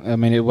article. I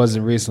mean, it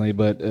wasn't recently,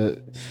 but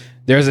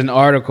there's an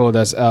article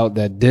that's out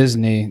that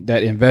Disney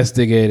that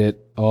investigated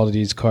all of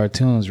these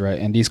cartoons, right?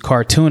 And these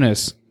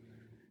cartoonists,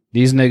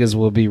 these niggas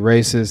will be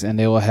racist, and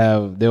they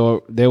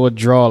will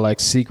draw like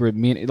secret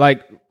meaning,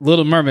 like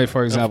Little Mermaid,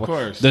 for example. Of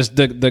course.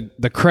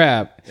 The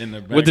crab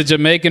with the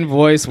Jamaican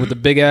voice with the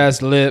big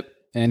ass lip.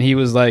 And he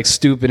was like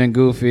stupid and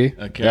goofy.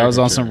 That was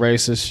on some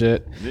racist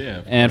shit.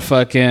 Yeah. And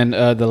fucking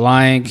the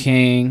Lion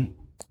King,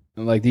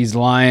 like these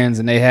lions,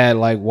 and they had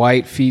like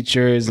white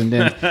features, and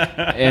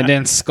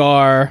then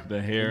Scar.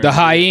 The hair. The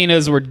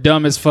hyenas were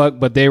dumb as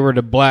fuck, but they were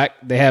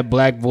they had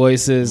black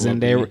voices,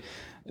 and they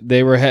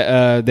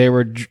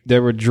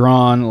were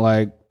drawn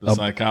like the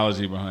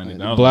psychology behind it.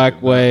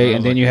 Black way,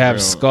 and then you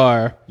have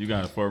Scar. You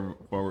gotta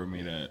forward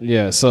me that.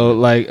 Yeah, so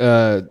like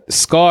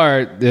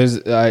Scar,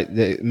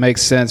 it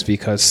makes sense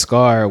because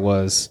Scar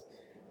was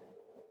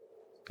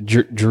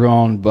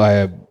drawn by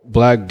a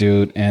black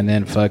dude, and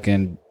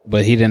then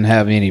but he didn't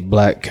have any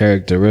black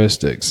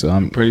characteristics. So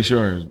I'm pretty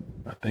sure.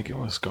 I think it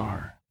was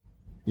Scar.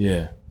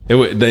 Yeah,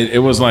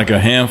 it was like a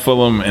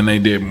handful of them, and they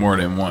did more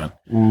than one.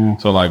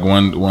 So like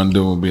one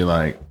dude would be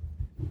like,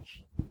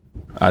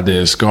 I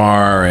did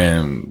Scar,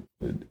 and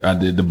I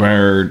did the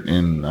bird,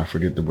 and I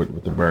forget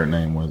what the bird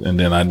name was, and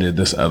then I did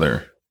this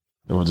other.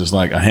 It was just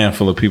like a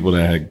handful of people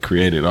that had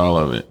created all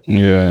of it.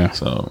 Yeah.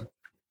 So,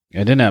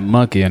 and then that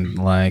monkey in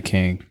Lion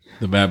King,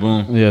 the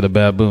baboon. Yeah, the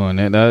baboon.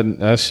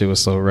 That shit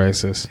was so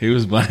racist. He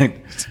was black.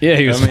 Yeah,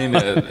 he was. I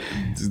mean,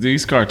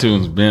 these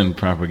cartoons been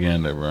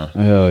propaganda, bro.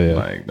 Hell yeah.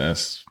 Like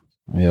that's.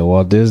 Yeah,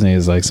 Walt Disney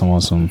is like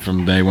some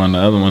from day one. The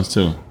other ones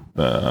too.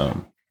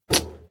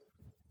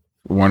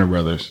 Warner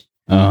Brothers.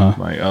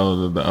 Like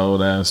the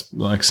old ass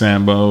like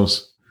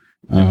Sambos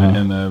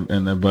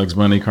and the Bugs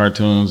Bunny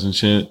cartoons and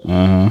shit.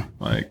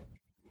 Like,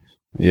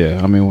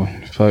 yeah, I mean,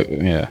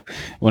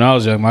 when I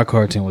was young, my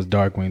cartoon was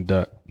Darkwing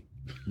Duck.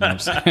 You know what I'm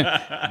saying?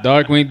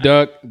 Darkwing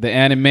Duck, the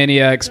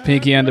Animaniacs,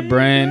 Pinky and the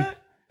Brain,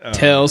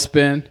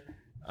 Tailspin.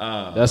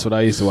 That's what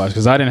I used to watch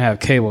because I didn't have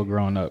cable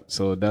growing up.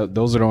 So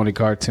those are the only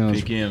cartoons.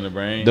 Pinky and the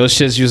Brain. Those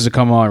shits used to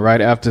come on right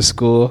after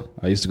school.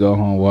 I used to go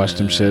home and watch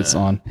them shits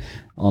on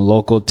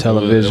local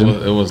television.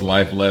 It was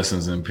life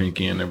lessons in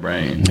Pinky and the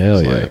Brain.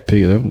 Hell yeah.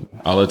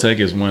 Like, all it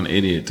takes is one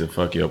idiot to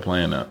fuck your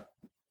plan up.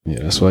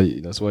 Yeah, that's why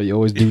you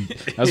always do.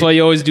 That's why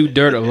you always do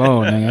dirt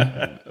alone,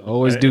 nigga.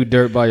 Always do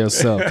dirt by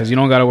yourself because you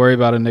don't got to worry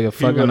about a nigga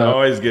fucking up.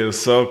 Always get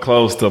so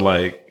close to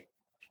like,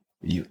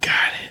 you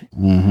got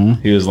it.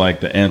 He was like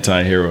the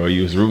anti-hero.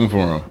 You was rooting for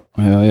him.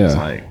 Hell yeah. It's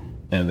like,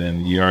 and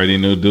then you already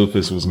knew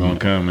Doofus was gonna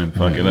come and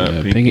fuck it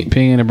up. Yeah.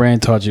 Pinky and the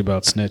Brain taught you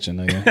about snitching,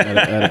 nigga.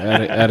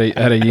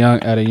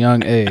 At a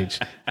young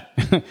age,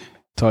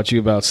 taught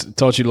you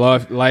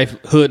life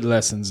hood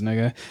lessons,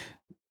 nigga.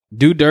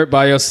 Do dirt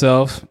by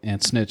yourself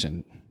and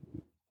snitching.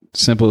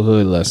 Simple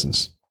hood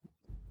lessons.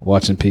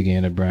 Watching Pinky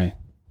and the Brain.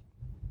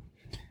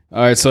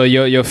 All right, so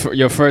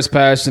your first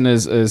passion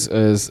is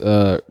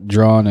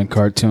drawing and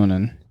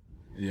cartooning.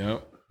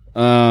 Yep.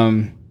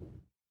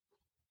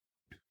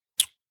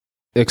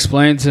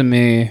 Explain to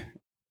me,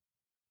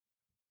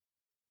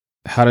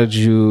 how did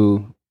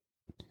you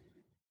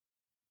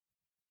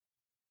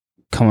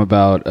come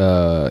about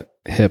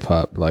hip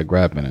hop, like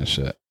rapping and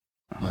shit?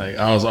 Like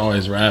I was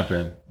always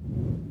rapping.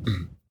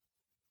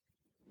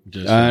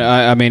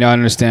 I mean, I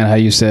understand how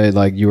you said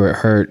like you were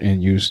hurt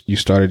and you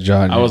started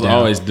jotting. I was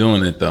always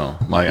doing it though.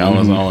 Like I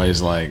was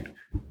always like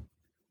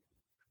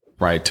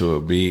write to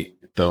a beat,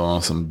 throw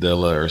on some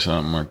Dilla or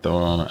something, or throw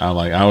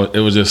on. It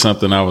was just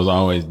something I was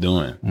always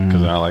doing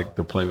because I like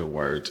to play with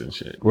words and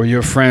shit. Were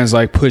your friends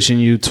like pushing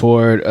you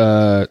toward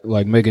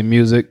like making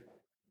music?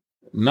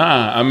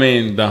 Nah, I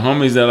mean the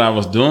homies that I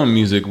was doing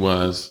music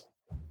was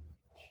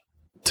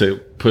to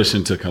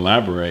pushing to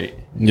collaborate.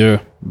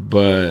 Yeah,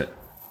 but.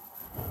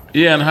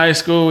 Yeah, in high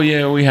school,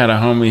 yeah, we had a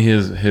homie.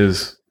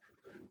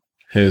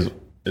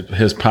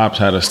 His pops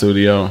had a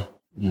studio.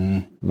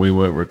 We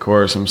would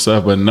record some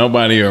stuff, but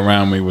nobody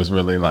around me was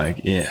really like,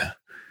 "Yeah,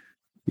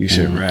 you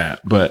should rap."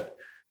 But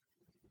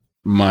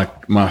my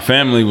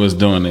family was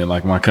doing it.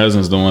 Like my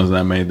cousins, the ones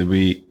that made the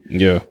beat.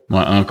 Yeah,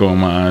 my uncle and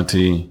my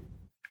auntie.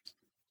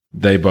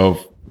 They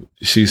both.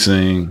 She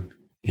sing.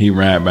 He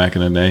rapped back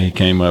in the day. He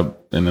came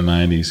up in the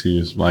 90s. He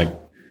was like,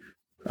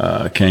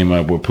 came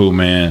up with Pooh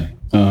Man.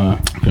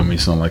 Feel me,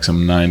 some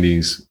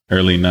 90s,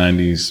 early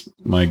 90s,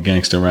 like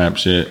gangster rap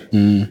shit.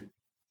 And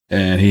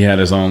he had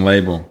his own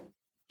label.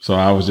 So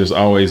I was just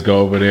always go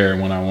over there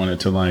when I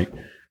wanted to like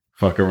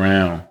fuck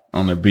around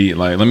on the beat.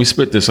 Like, let me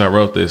spit this. I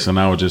wrote this. And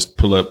I would just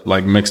pull up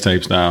like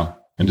mixtape style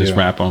and just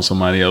rap on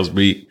somebody else's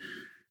beat.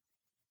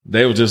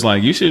 They were just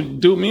like, you should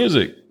do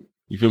music.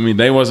 You feel me?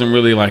 They wasn't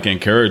really like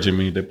encouraging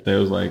me. They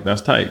was like,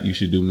 that's tight. You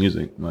should do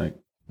music. Like,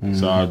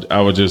 so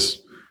I would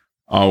just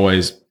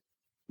always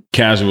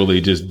casually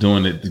just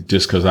doing it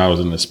just because I was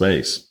in the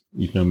space.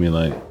 You feel me?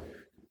 Like,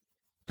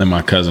 and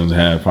my cousins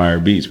had fire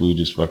beats. We would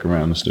just fuck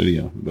around in the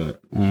studio.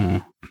 But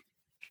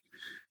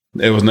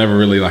it was never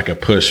really like a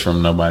push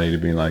from nobody to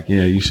be like,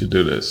 yeah, you should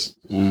do this.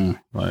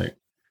 Like,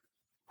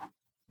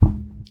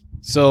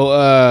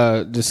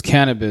 so just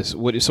cannabis.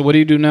 So what do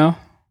you do now?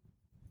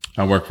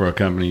 I work for a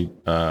company,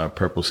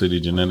 Purple City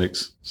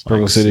Genetics.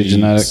 Purple City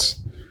Genetics.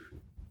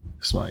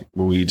 It's like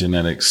weed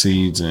genetics,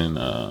 seeds, and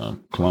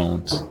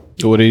clones.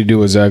 What do you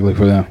do exactly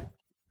for them?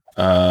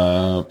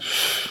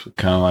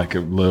 Kind of like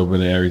a little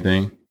bit of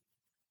everything.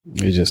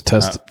 You just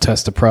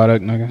test the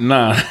product, nigga?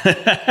 Nah.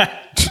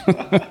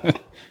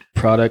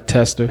 Product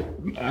tester.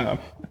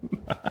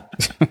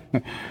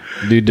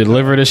 Do you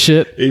deliver the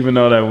shit? Even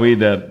though that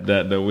weed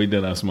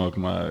that I smoked,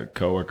 my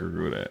coworker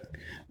grew that.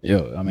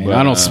 Yo, I mean,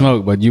 I don't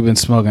smoke, but you've been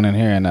smoking in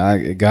here, and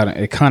I got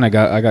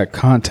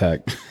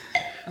contact.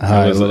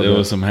 It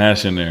was some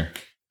hash in there.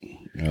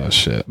 Oh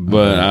shit!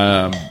 But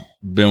I've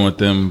been with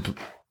them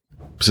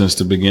since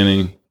the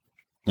beginning,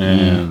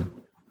 and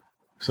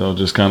so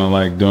just kind of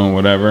like doing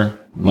whatever.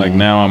 Like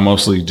now, I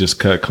mostly just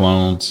cut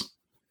clones,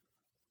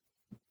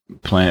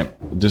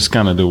 plant, just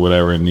kind of do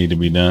whatever it need to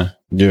be done.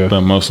 Yeah.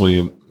 But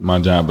mostly my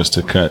job is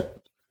to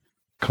cut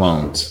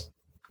clones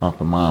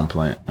off a mom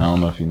plant. I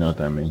don't know if you know what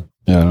that means.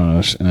 Yeah, I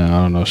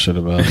don't know shit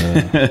about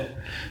that.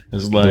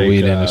 It's like the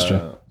weed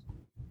industry.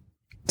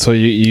 So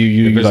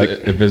you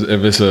if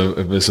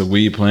it's a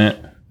weed plant,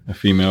 a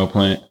female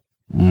plant,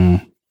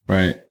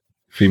 right?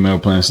 Female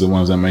plants are the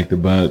ones that make the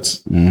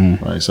buds,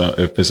 right? So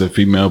if it's a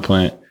female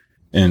plant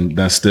and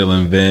that's still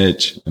in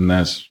veg and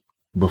that's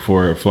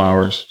before it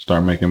flowers,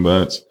 start making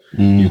buds,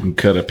 you can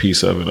cut a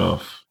piece of it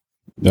off,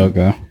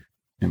 okay,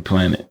 and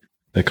plant it.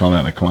 They call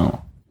that a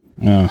clone.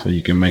 Yeah. So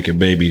you can make a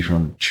baby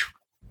from.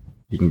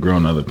 You can grow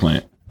another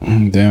plant.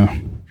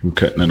 Damn. From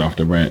cutting it off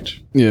the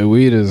branch. Yeah,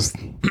 weed is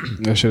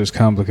that shit is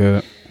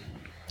complicated.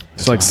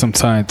 It's like some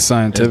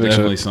scientific it's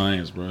definitely shit.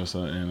 Science, bro.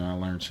 So, and I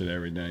learn shit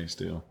every day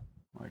still.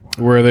 Like, wow.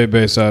 Where are they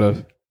based out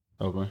of?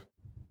 Okay.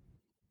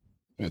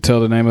 Tell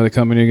the name of the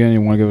company again.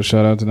 You want to give a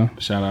shout out to them?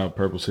 Shout out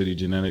Purple City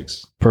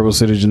Genetics. Purple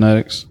City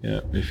Genetics. Yeah.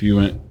 If you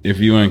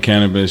in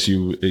cannabis,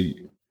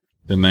 the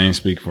name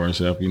speak for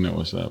itself. You know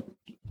what's up.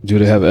 Do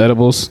they have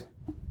edibles?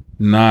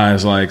 Nah,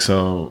 it's like,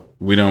 so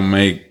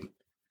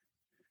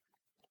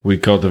we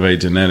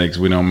cultivate genetics.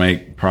 We don't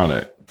make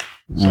product.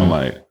 So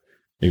like,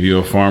 if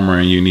you're a farmer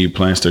and you need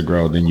plants to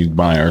grow, then you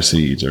buy our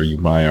seeds or you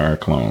buy our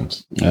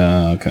clones.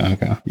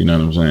 Okay. You know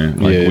what I'm saying?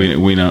 Like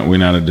we're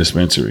not a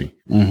dispensary.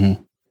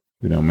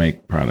 We don't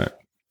make product.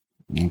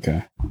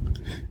 Okay.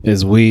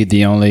 Is weed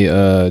the only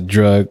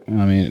drug?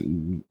 I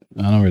mean,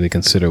 I don't really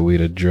consider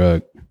weed a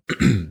drug,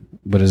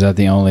 but is that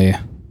the only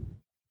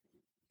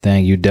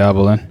thing you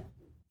dabble in?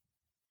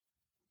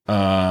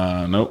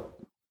 Nope.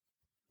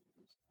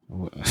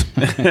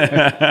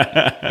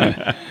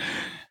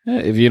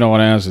 If you don't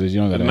want to answer this, you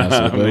don't got to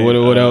answer it.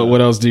 But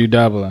what else do you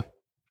dabble in?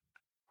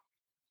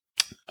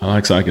 I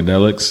like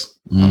psychedelics.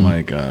 I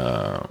like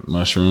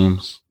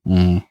mushrooms.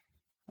 Why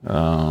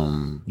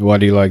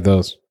do you like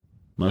those?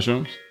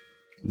 Mushrooms?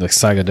 Like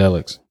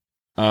psychedelics.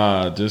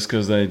 Just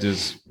because they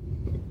just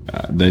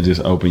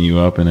open you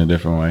up in a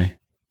different way,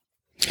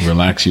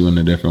 relax you in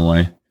a different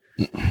way.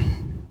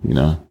 You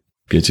know,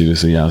 get you to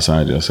see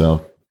outside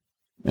yourself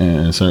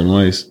in certain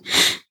ways.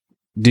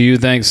 Do you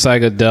think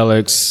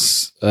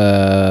psychedelics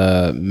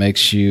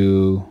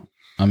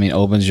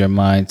opens your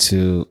mind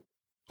to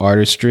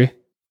artistry?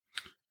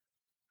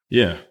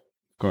 Yeah,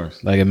 of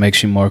course. Like it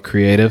makes you more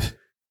creative?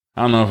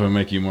 I don't know if it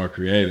make you more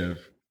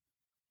creative.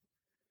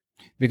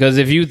 Because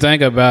if you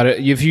think about it,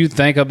 if you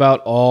think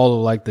about all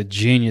of like the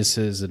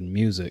geniuses in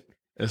music,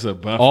 it's a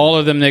buffer. All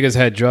of them niggas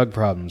had drug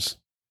problems.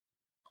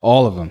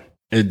 All of them.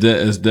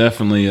 It's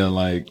definitely a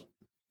like,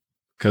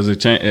 because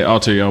it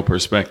alter your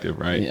perspective,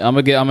 right? I'm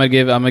gonna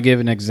give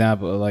an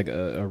example, like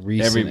a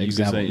recent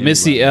example.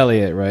 Missy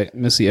Elliott, right?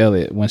 Missy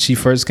Elliott, when she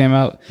first came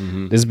out,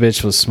 this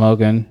bitch was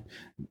smoking,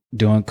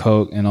 doing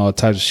coke, and all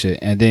types of shit.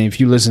 And then if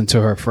you listen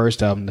to her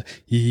first album,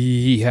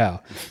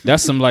 how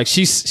that's some like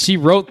she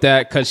wrote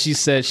that because she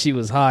said she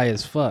was high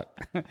as fuck.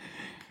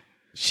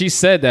 She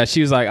said that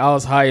she was like, I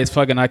was high as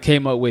fuck, and I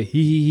came up with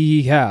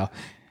how.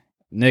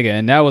 Nigga,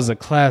 and that was a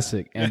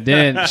classic. And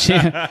then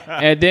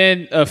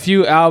a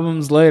few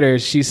albums later,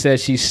 she said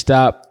she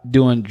stopped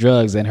doing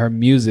drugs and her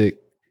music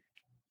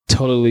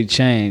totally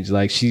changed.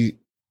 Like I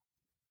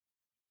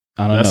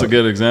don't know. That's a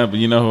good example.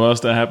 You know who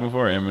else that happened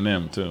for?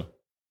 Eminem too.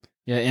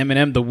 Yeah,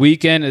 Eminem. The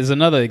Weeknd is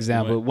another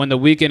example. When The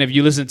Weeknd, if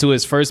you listen to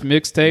his first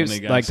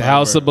mixtapes, like The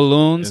House of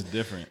Balloons, it's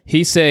different.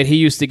 He said he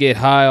used to get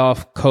high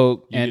off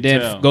coke and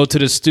then go to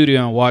the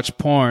studio and watch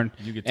porn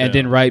and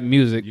then write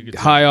music.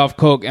 High off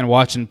coke and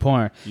watching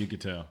porn. You could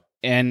tell.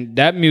 And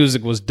that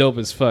music was dope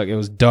as fuck. It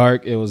was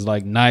dark. It was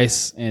like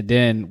nice. And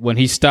then when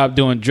he stopped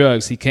doing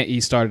drugs,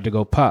 he started to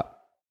go pop.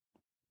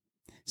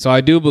 So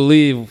I do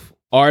believe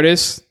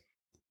artists,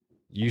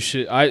 you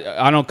should.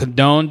 I don't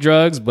condone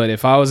drugs, but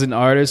if I was an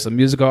artist, a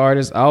musical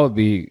artist, I'll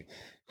be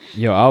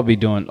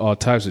doing all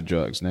types of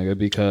drugs, nigga,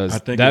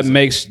 because that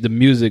makes the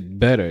music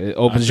better. It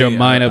opens your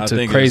mind up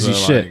to crazy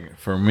shit. Like,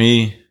 for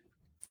me,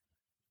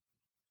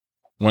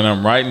 when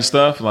I'm writing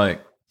stuff,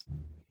 like,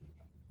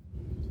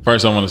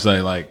 first I want to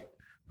say, like,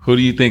 who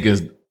do you think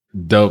is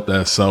dope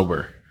that's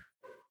sober?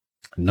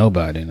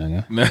 Nobody,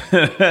 nigga.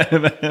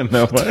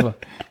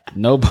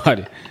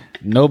 Nobody.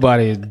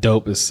 Nobody is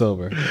dope as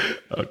sober.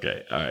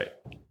 Okay, all right.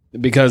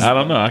 Because I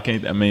don't know.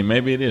 I mean,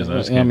 maybe it is.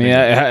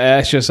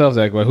 Ask yourself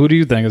that question. Who do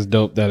you think is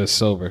dope that is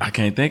sober? I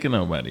can't think of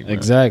nobody, bro.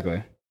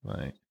 Exactly.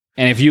 Like,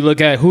 and if you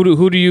look at who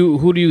do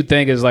you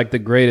think is like the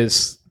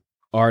greatest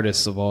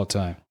artist of all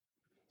time?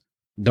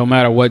 No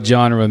matter what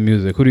genre of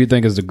music, who do you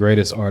think is the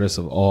greatest artist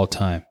of all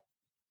time?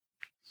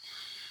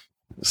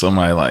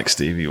 Somebody like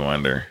Stevie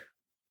Wonder.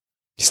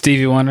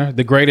 Stevie Wonder,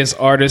 the greatest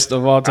artist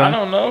of all time? I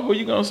don't know. Who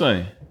you gonna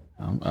say?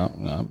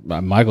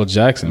 Michael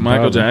Jackson.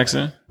 Michael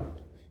Jackson?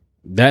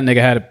 That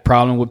nigga had a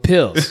problem with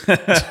pills.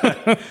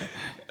 I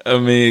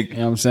mean, you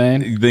know what I'm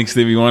saying? You think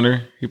Stevie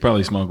Wonder? He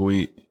probably smoked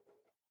weed.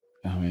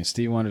 I mean,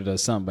 Stevie Wonder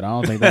does something, but I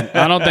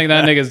don't think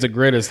that nigga is the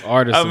greatest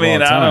artist of all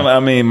time. I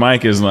mean,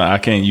 Mike is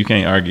not. You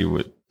can't argue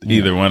with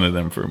either one of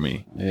them for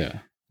me. Yeah.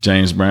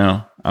 James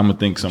Brown. I'm gonna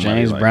think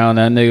somebody. James Brown.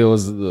 That nigga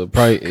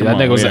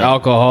was an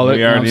alcoholic.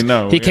 We already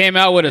know. He came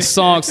out with a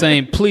song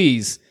saying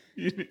 "please,"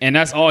 and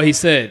that's all he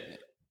said.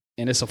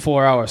 And it's a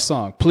 4-hour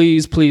song.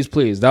 Please, please,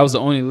 please. That was the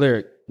only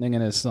lyric, nigga,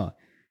 in this song.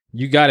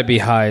 You got to be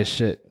high as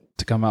shit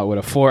to come out with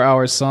a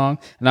 4-hour song.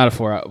 Not a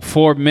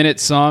 4-minute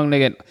song,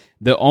 nigga.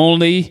 The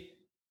only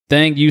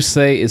thing you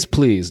say is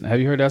please. Have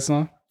you heard that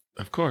song?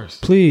 Of course.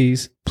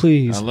 Please,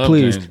 please,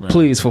 please,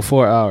 please for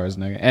 4 hours,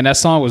 nigga. And that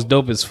song was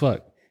dope as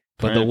fuck.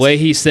 But the way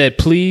he said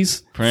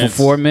please for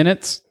 4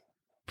 minutes.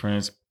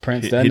 Prince,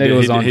 that nigga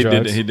was on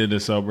drugs. He did the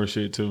sober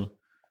shit too.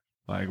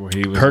 Like where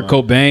he was Kurt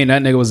Cobain,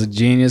 that nigga was a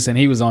genius and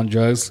he was on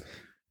drugs.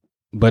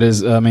 But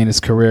his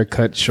career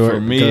cut short.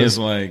 For me, it's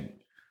like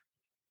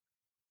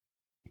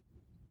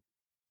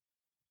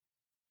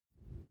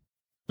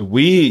the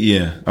weed,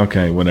 yeah.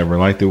 Okay, whatever.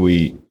 Like the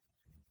weed.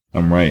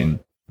 I'm writing.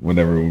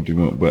 Whatever you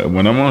want. But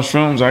when I'm on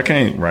shrooms, I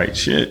can't write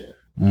shit.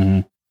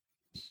 Mm-hmm.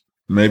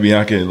 Maybe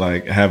I could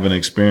like have an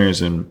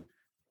experience and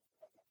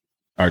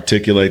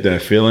articulate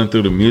that feeling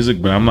through the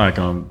music, but I'm not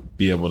gonna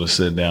be able to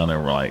sit down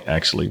and like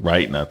actually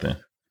write nothing.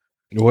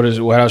 How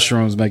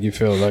shrooms make you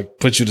feel? Like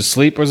put you to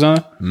sleep or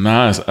something?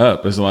 Nah, it's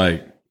up. It's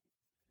like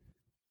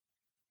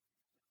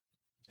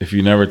if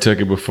you never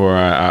took it before,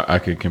 I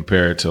could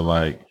compare it to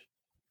like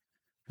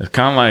it's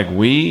kind of like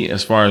weed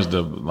as far as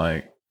the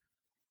like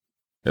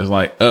it's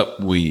like up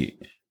weed.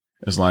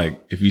 It's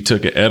like if you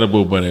took an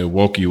edible but it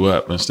woke you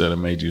up instead of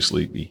made you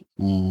sleepy.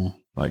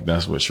 Like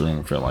that's what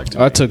shroom felt like to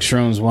me. I took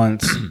shrooms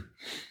once.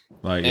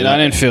 Like, and I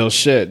didn't feel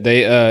shit.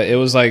 They it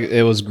was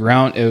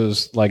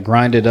like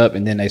grinded up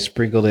and then they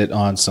sprinkled it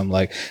on some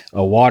like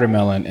a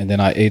watermelon and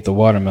then I ate the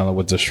watermelon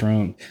with the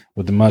shroom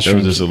with the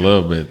mushrooms. It was just a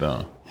little bit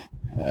though.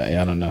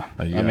 Yeah, I don't know.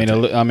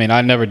 I mean,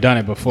 I never done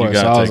it before,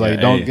 so I was like,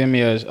 don't give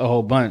me a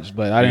whole bunch.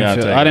 But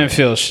I didn't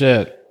feel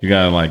shit. You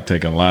gotta like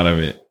take a lot of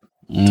it.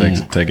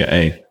 Take an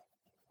eighth,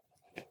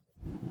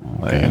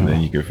 like, and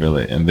then you can feel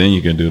it, and then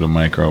you can do the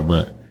micro.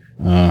 But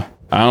I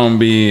don't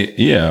be.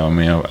 Yeah, I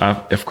mean,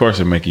 of course,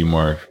 it make you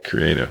more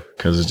creative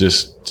because it's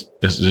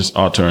just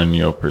altering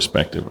your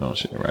perspective on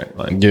shit, right?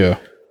 Like, yeah.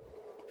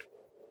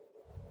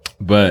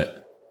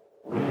 But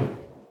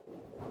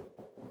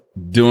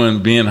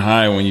being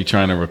high when you're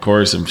trying to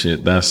record some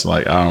shit, that's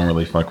like I don't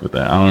really fuck with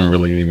that. I don't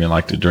really even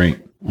like to drink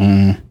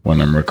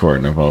when I'm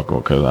recording a vocal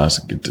because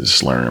I get to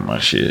slurring my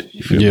shit.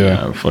 You feel me?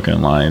 I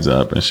fucking lines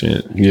up and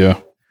shit. Yeah.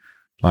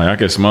 Like I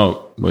could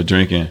smoke, but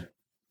drinking,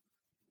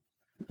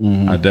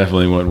 I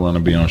definitely wouldn't want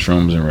to be on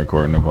shrooms and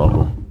recording a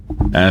vocal.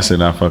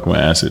 Acid, I fuck with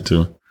acid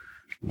too.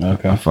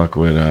 Okay. I fuck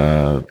with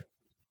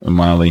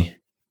Molly.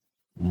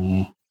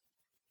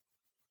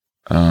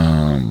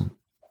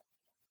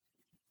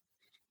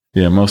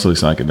 Yeah, mostly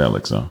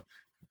psychedelics though.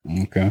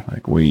 Okay.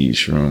 Like weed,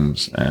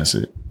 shrooms,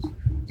 acid.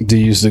 Do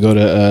you used to go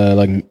to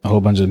like a whole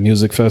bunch of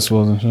music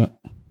festivals and shit?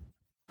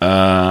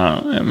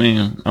 I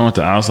mean, I went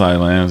to Outside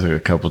Lands like a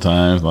couple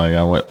times. Like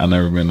I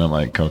never been to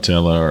like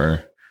Coachella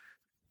or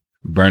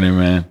Burning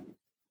Man.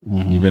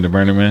 You been to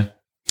Burning Man?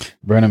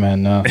 Burning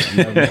Man, no.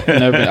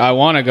 Never been. I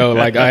want to go.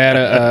 Like I had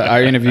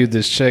I interviewed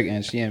this chick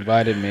and she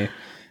invited me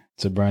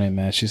to Burning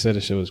Man. She said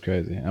the shit was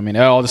crazy. I mean,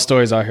 all the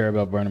stories I hear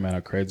about Burning Man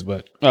are crazy,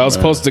 but I was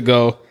supposed to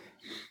go,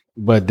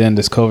 but then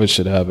this COVID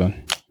shit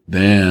happened.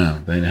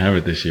 Damn, they didn't have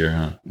it this year,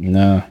 huh?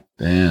 No.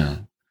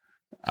 Damn.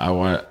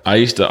 I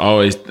used to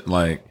always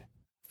like.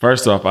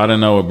 First off, I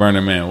didn't know what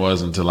Burning Man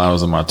was until I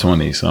was in my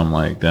 20s. So I'm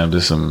like, damn,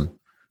 this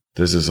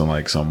is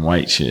like some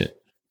white shit.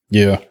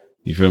 Yeah.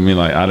 You feel me?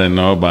 Like I didn't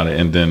know about it.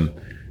 And then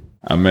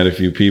I met a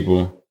few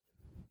people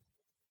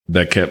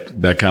that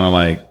kind of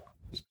like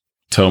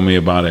told me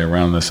about it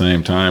around the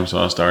same time, so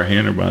I started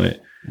hearing about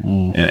it.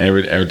 And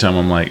every time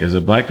I'm like, is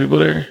it black people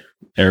there?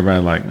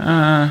 Everybody like,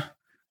 nah,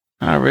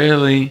 not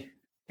really.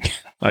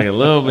 Like a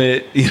little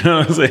bit, you know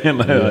what I'm saying?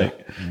 Like a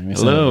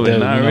little bit,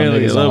 not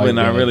really. A little bit,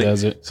 not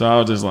really. So I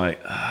was just like,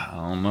 I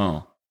don't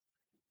know.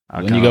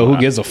 When you go, who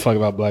gives a fuck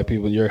about black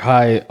people? You're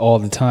high all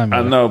the time.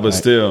 I know, but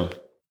still,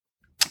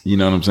 you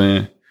know what I'm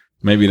saying?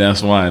 Maybe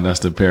that's why. That's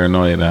the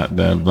paranoia,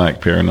 that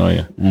black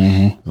paranoia.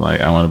 Mm-hmm.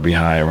 Like, I want to be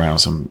high around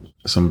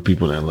some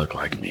people that look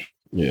like me.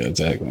 Yeah,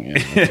 exactly. Yeah.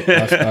 I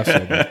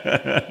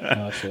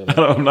feel that.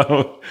 I don't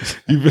know.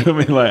 You feel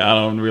me? Like, I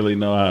don't really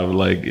know how,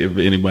 like, if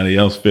anybody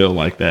else feel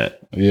like that.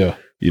 Yeah.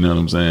 You know what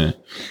I'm saying?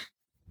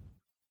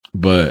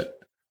 But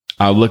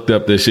I looked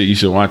up this shit. You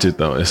should watch it,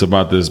 though. It's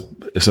about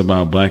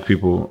black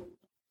people.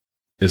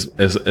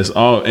 It's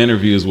all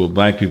interviews with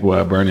black people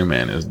at Burning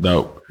Man. It's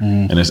dope.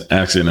 And it's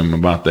asking them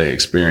about their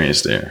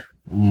experience there.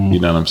 You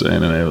know what I'm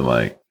saying? And they were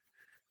like,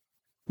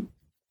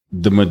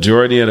 the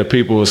majority of the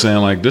people were saying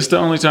like, this is the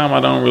only time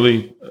I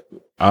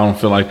don't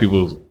feel like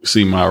people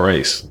see my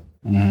race.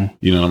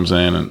 You know what I'm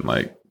saying? And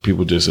like,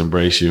 people just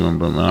embrace you.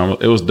 And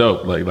it was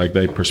dope. Like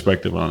their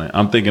perspective on it.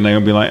 I'm thinking they're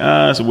gonna be like,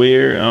 it's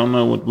weird. I don't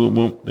know what.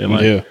 They're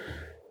like,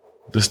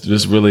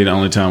 this really the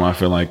only time I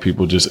feel like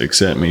people just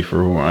accept me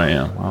for who I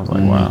am. I was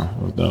like, wow,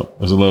 it was dope.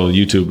 It was a little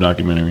YouTube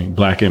documentary,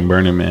 Black and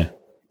Burning Man.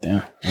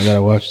 Damn, I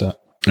gotta watch that.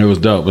 It was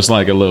dope. It's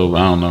like a little, I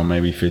don't know,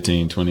 maybe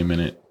 15, 20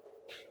 minute.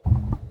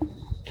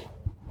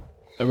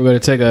 We're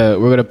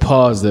gonna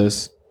pause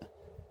this.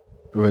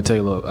 We're gonna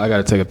take a look. I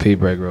gotta take a pee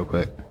break real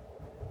quick.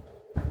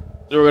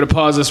 We're gonna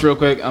pause this real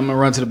quick. I'm gonna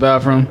run to the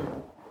bathroom.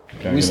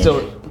 We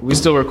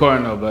still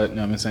recording though, but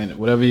no, I'm saying it.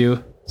 Whatever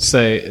you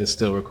say is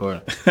still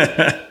recording.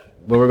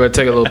 But we're gonna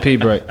take a little pee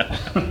break. You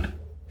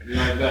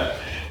like that?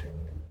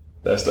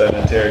 That's that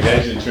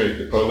interrogation trick.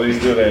 The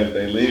police do that.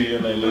 They leave you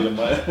and they leave the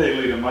mic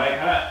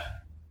hot.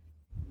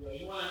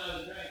 You want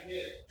another drink?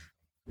 Yeah.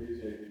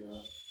 Appreciate you,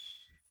 man.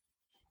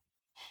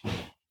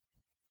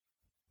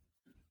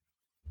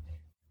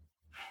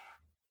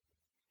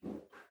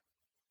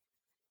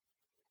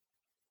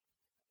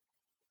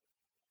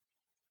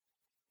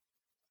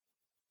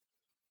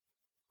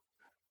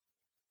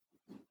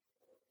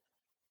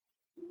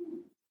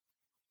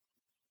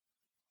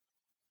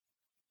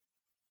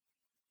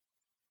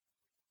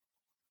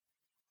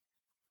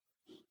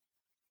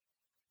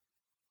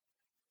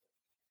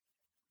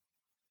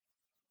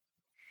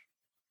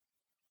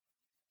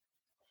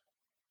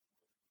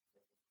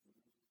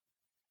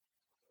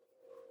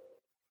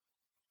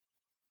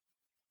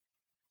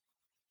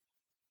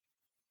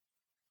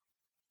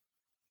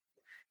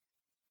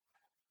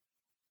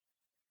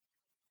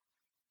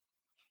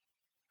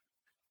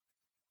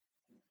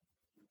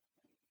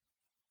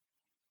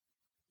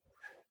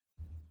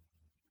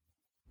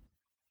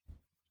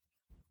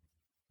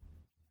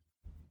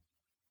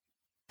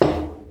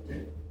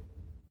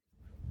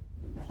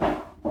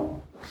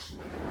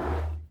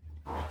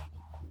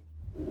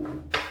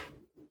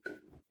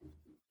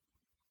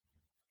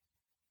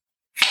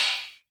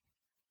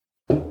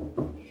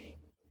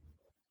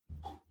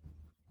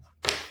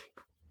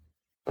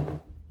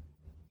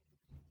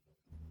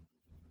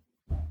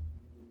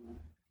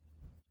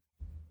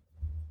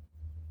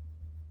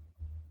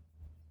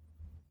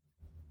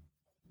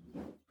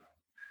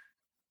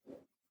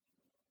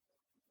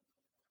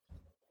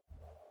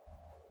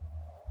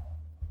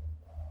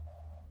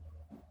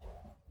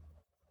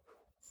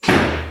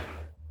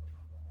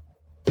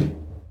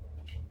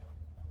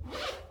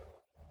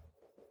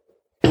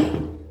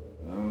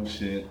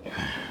 Shit.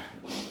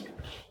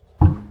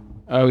 All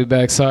right, we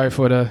back. Sorry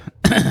for the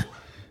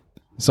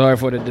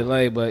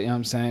delay, but you know what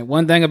I'm saying?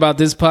 One thing about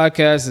this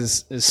podcast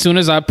is as soon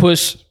as I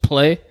push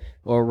play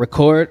or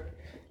record,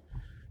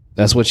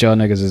 that's what y'all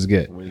niggas is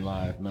get. We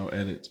live, no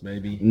edits,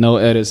 baby. No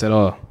edits at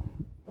all.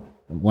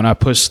 When I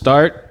push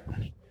start,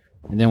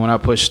 and then when I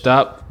push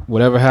stop,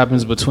 whatever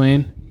happens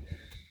between,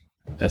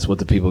 that's what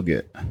the people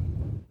get.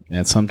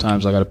 And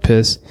sometimes I gotta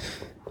piss,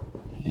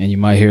 and you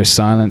might hear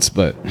silence,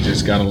 but you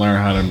just gotta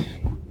learn how to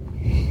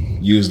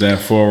use that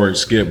forward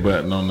skip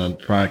button on the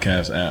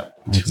podcast app.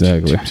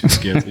 Exactly.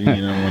 Skip, you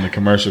know, when the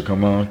commercial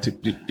come on,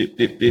 tip, tip, tip,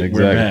 tip, tip,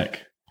 exactly. We're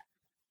back.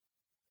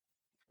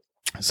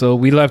 So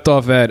we left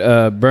off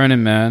at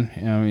Burning Man,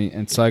 you know what I mean,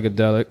 and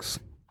psychedelics.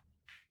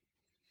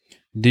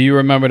 Do you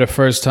remember the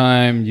first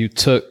time you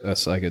took a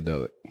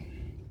psychedelic?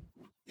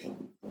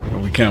 Are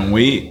we counting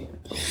weed?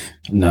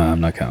 No, I'm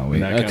not counting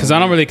weed. Because I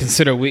don't really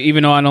consider weed,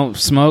 even though I don't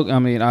smoke. I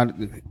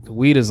mean,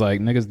 weed is like,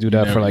 niggas do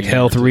that for like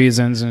health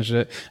reasons and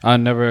shit.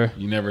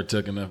 You never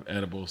took enough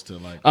edibles to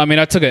like. I mean,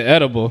 I took an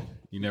edible.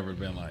 You never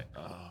been like,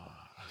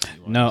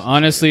 no,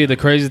 honestly, the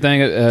crazy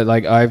thing,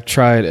 like I've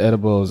tried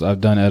edibles. I've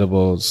done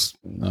edibles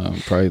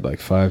probably like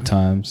 5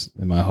 times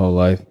in my whole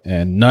life,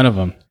 and none of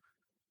them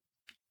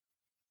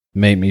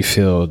made me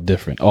feel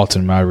different,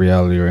 altered my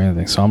reality or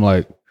anything. So I'm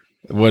like,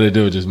 what did it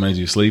do? It just made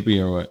you sleepy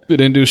or what? It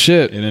didn't do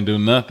shit. It didn't do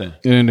nothing.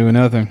 It didn't do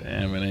nothing.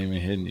 Damn, it ain't even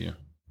hitting you.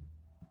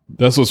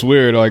 That's what's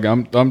weird. Like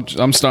I'm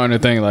starting to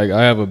think like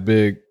I have a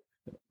big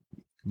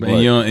But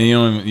you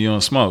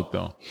don't smoke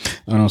though.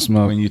 I don't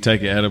smoke. When you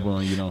take an edible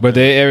and you don't. But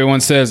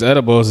everyone says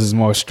edibles is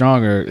more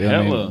stronger.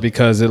 Hella.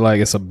 Because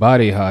it's a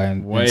body high,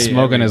 and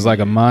smoking is like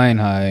a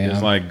mind high.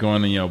 It's like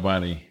going in your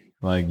body,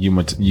 like you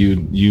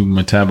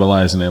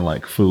metabolizing it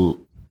like food.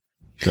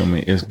 To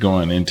me, it's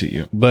going into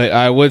you. But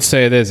I would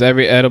say this: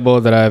 every edible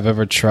that I've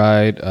ever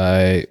tried,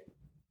 I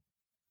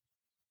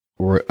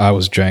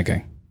was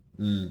drinking.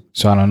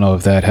 So I don't know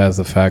if that has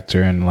a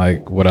factor in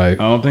like what I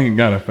don't think it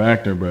got a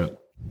factor,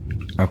 but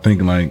I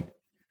think like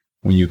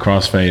when you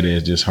crossfade,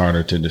 it's just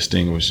harder to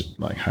distinguish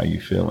like how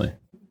you feeling.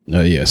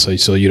 Yeah,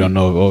 so you don't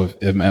know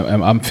if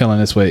I'm feeling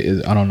this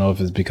way. I don't know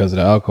if it's because of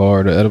the alcohol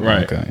or the edible.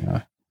 Right.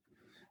 Okay,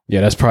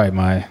 yeah, that's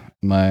probably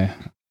my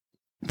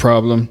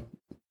problem.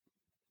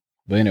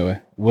 But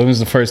anyway, when was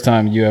the first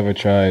time you ever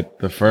tried?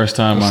 The first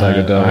time I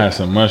had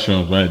some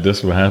mushrooms, right?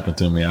 This what happened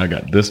to me. I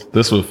got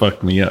this what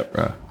fucked me up,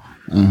 bro.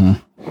 Mm-hmm.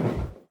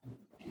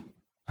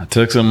 I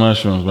took some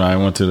mushrooms, right? I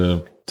went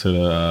to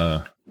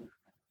the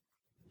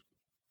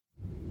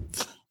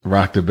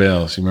Rock the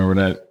Bells. You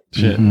remember that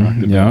shit?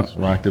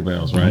 Mm-hmm. Rock the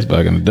Bells, right? That was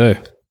back in the day.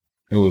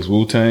 It was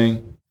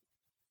Wu-Tang,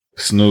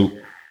 Snoop,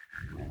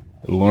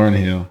 Lauryn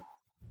Hill,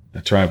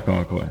 A Tribe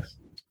Called Quest,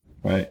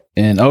 right?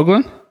 In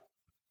Oakland?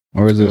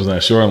 Or is it? It was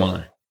at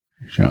Shoreline.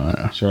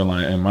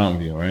 Shoreline and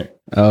Mountain View, right?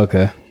 Oh,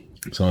 okay.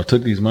 So I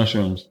took these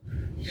mushrooms.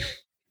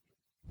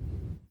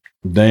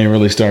 They ain't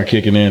really start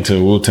kicking in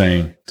till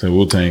Wu-Tang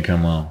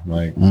come on.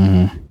 Like,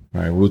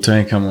 right,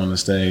 Wu-Tang come on the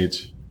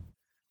stage.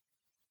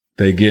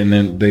 They getting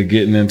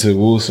into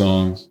Wu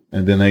songs,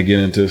 and then they get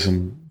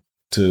into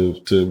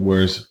to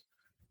where's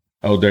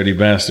Old Dirty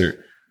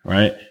Bastard,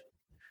 right?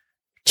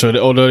 So the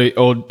old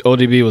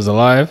ODB was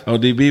alive?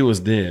 ODB was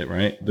dead,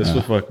 right? This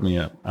would fuck me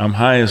up. I'm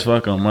high as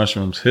fuck on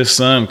mushrooms. His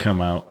son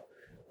come out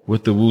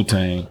with the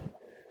Wu-Tang.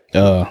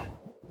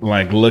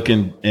 Like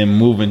looking and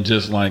moving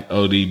just like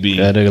ODB.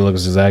 That nigga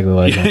looks exactly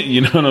like him.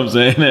 You know what I'm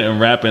saying? And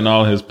rapping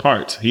all his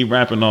parts. He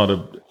rapping all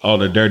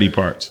the dirty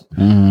parts.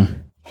 Mm-hmm.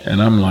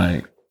 And I'm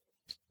like,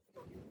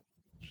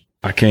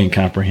 I can't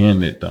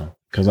comprehend it though.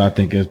 Cause I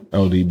think it's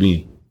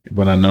ODB.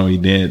 But I know he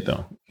dead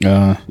though.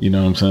 You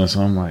know what I'm saying?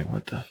 So I'm like,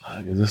 what the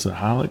fuck? Is this a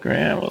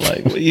hologram? Or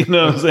like, you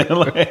know what I'm saying?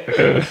 Like,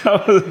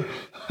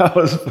 I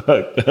was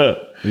fucked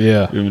up.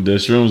 Yeah. Even the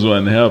shrooms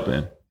wasn't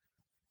helping.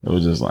 It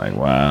was just like,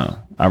 wow.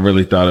 I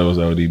really thought it was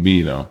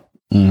ODB though.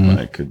 Mm-hmm.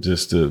 Like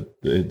just the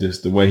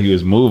way he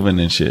was moving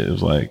and shit. It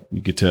was like,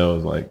 you could tell it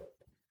was like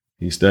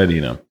he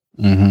studied them.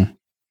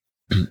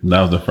 Mm-hmm.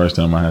 That was the first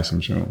time I had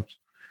some shrooms.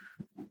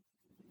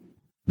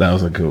 That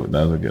was a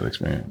good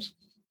experience.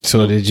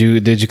 So did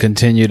you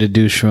continue to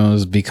do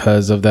shrooms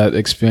because of that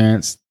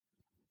experience?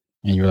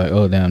 And you were like,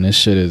 oh damn, this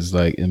shit is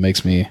like, it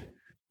makes me.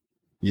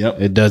 Yep.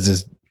 It does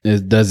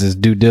its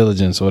due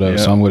diligence or whatever.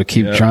 Yep. So I'm going to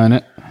keep trying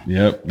it.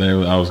 Yep.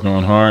 I was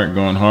going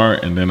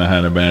hard, and then I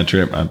had a bad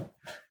trip. I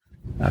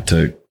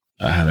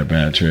had a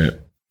bad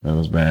trip. It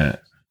was bad.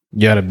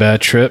 You had a bad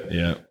trip?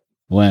 Yep.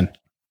 When?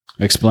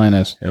 Explain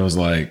this. It was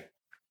like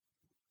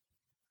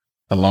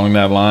along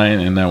that line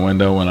in that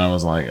window when I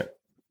was like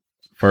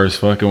first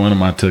fucking with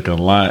him, I took a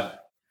lot.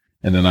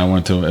 And then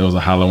it was a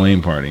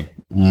Halloween party.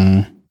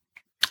 Mm.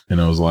 And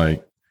it was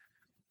like,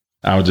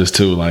 I was just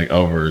too like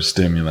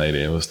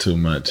overstimulated. It was too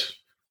much.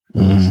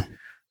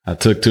 I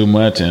took too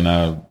much and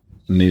I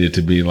needed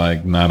to be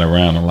like not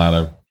around a lot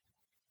of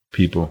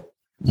people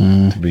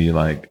to be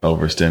like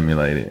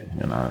overstimulated.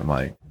 And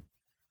I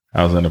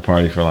was in the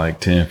party for like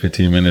 10,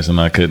 15 minutes and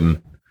I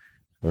couldn't.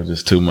 There was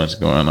just too much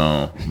going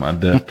on. My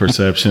depth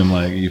perception,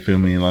 like, you feel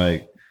me?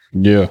 Like,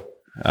 yeah,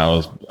 I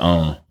was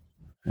on.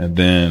 And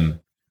then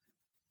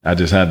I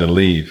just had to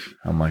leave.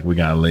 I'm like, we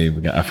gotta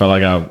leave. I felt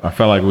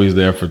like we was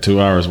there for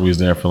 2 hours. We was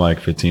there for like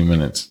 15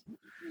 minutes.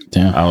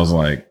 Damn. I was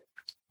like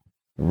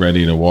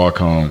ready to walk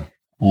home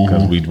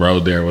because we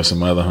rode there with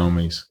some other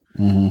homies.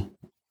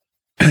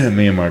 Mm-hmm.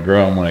 Me and my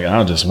girl, I'm like,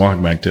 I'll just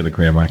walk back to the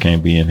crib. I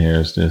can't be in here.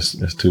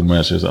 It's too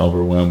much. It's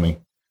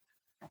overwhelming.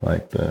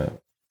 Like it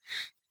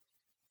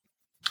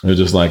was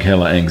just like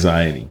hella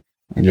anxiety.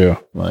 Yeah.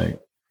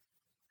 Like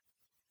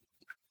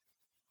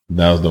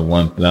that's the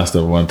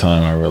one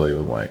time I really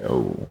was like,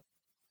 oh,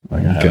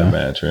 like I had a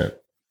bad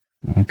trip.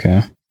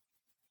 Okay.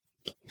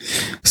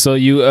 So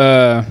you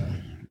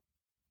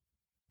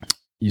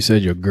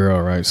said your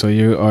girl, right? So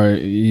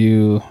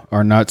you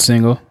are not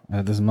single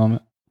at this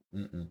moment?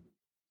 Mm-mm.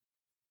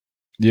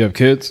 Do you have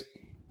kids?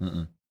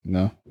 Mm-mm.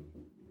 No.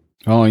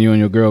 How long you and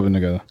your girl been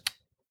together?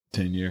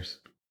 10 years.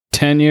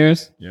 10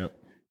 years? Yep.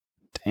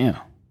 Damn.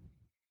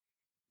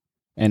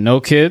 And no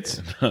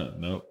kids?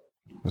 Nope.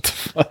 What the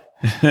fuck?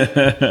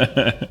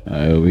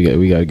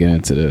 We gotta get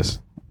into this.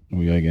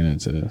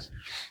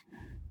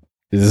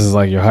 Is this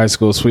like your high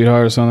school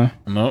sweetheart or something?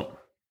 Nope.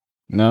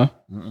 No?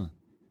 Mm-mm.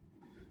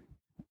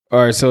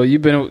 All right, so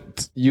you've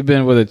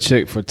been with a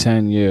chick for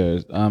 10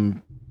 years.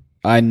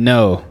 I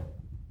know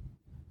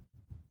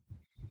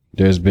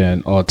there's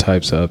been all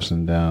types of ups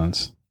and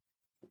downs.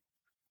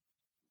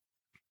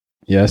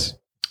 Yes?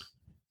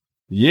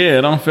 Yeah,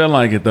 it don't feel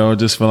like it though. It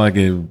just feel like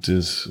it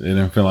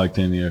didn't feel like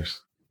 10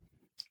 years.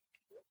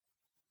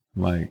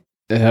 Like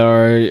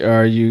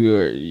Are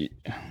you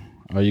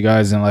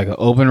guys in like an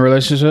open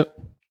relationship?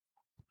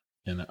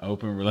 In an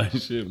open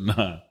relationship?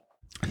 Nah.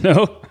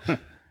 No. All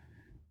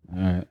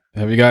right.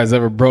 Have you guys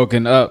ever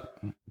broken up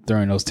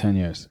during those 10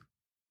 years?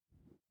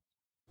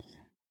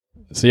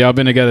 So y'all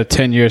been together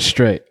 10 years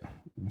straight.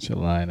 That's your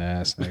lying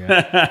ass,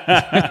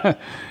 nigga.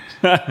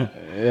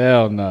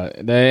 Hell no.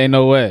 There ain't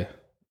no way.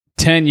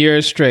 10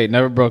 years straight,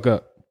 never broke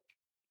up.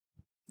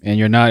 And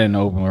you're not in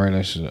an open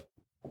relationship.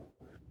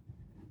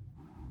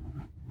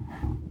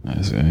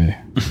 I say.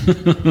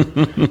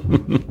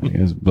 I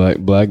guess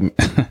black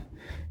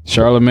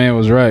Charlemagne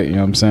was right, you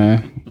know what I'm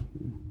saying?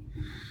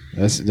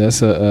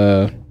 That's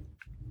a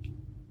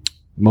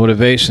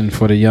motivation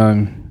for the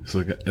young.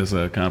 It's an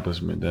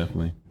accomplishment,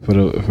 definitely. For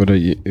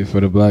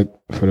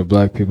the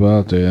black people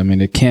out there. I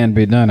mean, it can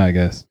be done, I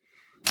guess.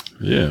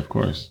 Yeah, of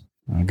course.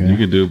 Okay.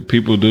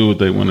 People do what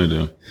they want to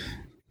do.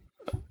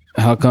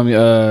 How come you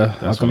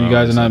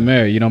guys are not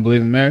married? You don't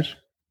believe in marriage?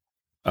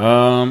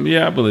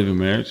 Yeah, I believe in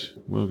marriage.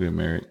 We'll get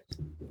married.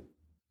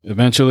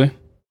 Eventually?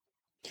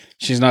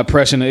 She's not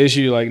pressing the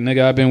issue like,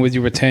 nigga, I've been with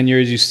you for 10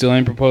 years, you still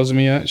ain't proposed to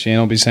me yet? She ain't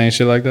don't be saying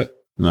shit like that?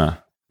 Nah.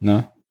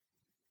 No?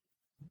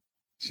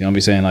 She don't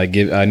be saying like,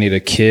 I need a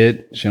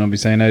kid? She don't be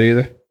saying that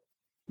either?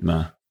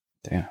 Nah.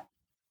 Damn.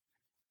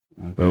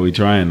 Okay. But we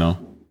trying though.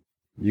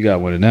 You got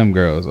one of them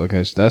girls.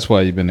 Okay, so that's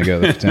why you've been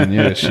together for 10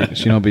 years.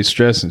 She don't be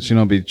stressing. She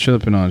don't be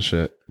tripping on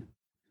shit.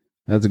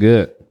 That's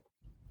good.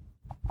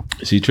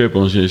 She trip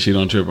on shit. She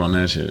don't trip on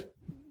that shit.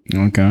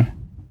 Okay.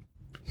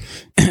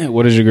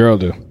 What does your girl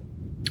do?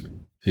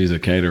 She's a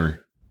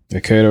caterer. A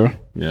caterer?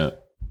 Yeah.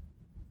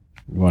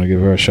 You want to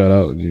give her a shout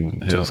out?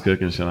 Hill's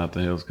Cooking. Shout out to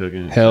Hill's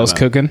Cooking. Hell's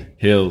Cooking?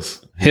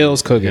 Hill's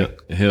Cooking.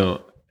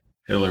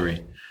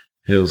 Hillary.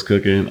 Hill's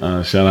Cooking.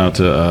 Shout out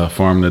to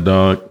Farm the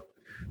Dog.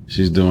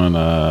 She's doing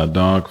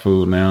dog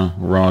food now,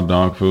 raw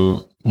dog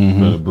food for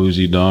the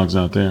bougie dogs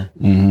out there,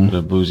 for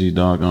the bougie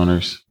dog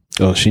owners.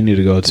 Oh, she need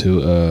to go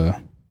to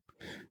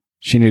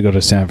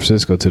San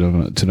Francisco to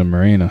the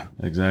marina.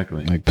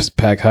 Exactly. Like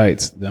Pack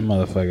Heights. Them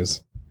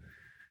motherfuckers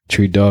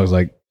treat dogs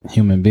like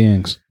human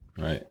beings.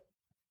 Right.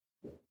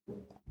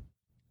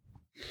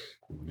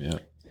 Yeah.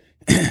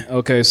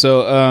 Okay,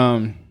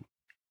 so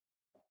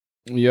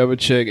you have a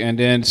chick, and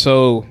then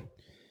so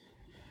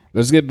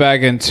let's get back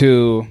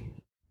into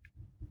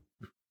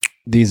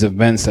these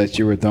events that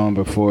you were throwing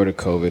before the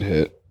COVID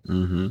hit.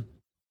 Mm-hmm.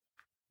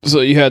 So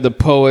you had the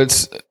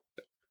poets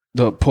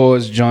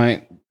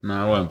joint.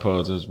 No, it wasn't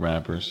poets. It was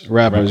rappers.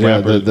 Rappers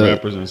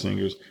and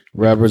singers.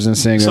 Rappers and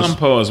singers. Some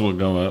poets would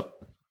go up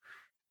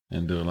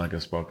and do like a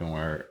spoken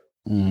word.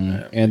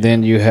 Mm-hmm. And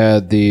then you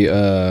had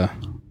the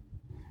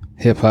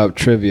hip hop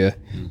trivia,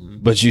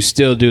 but you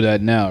still do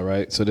that now,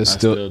 right? So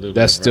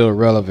that's still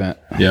relevant.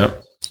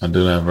 Yep, I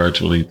do that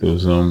virtually through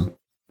Zoom.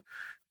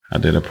 I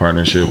did a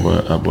partnership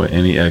with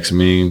NEX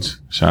Memes.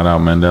 Shout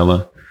out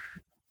Mandela.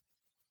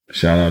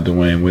 Shout out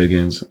Dwayne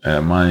Wiggins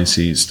at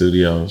Mindseed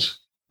Studios.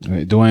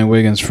 Wait, Dwayne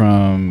Wiggins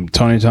from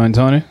Tony?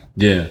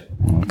 Yeah.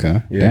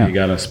 Okay. Yeah, Damn. he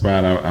got a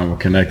spot. I'm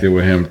connected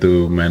with him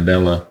through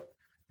Mandela.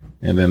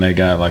 And then they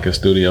got like a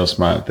studio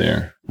spot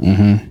there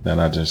that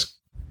I just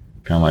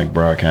kind of like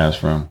broadcast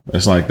from.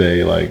 It's like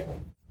they like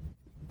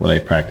where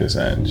they practice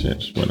at and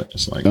shit.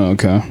 It's like,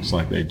 okay. It's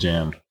like they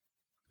jam.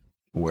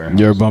 Warehouse.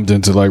 You ever bumped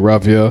into like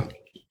Raphael?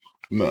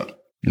 No.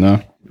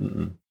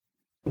 Mm-mm.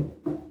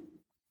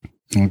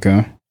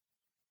 Okay.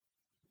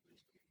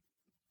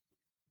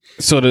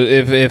 So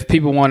if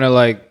people want to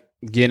like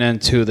get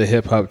into the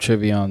hip hop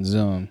trivia on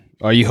Zoom,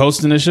 are you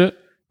hosting this shit?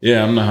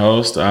 Yeah, I'm the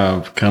host.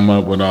 I've come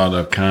up with all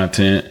the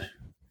content,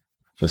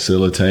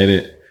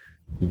 facilitated.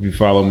 If you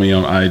follow me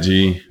on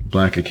IG,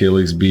 Black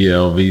Achilles,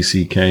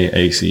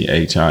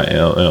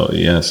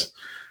 BLVCKACHILLES,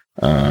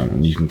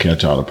 you can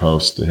catch all the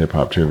posts, the hip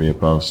hop trivia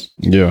posts.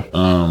 Yeah.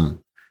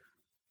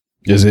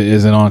 Is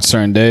it on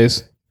certain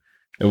days?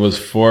 It was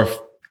fourth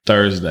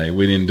Thursday.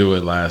 We didn't do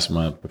it last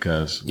month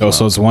because so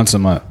it's once a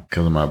month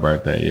because of my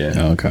birthday. Yeah.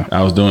 Oh, okay.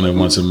 I was doing it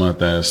once a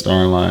month at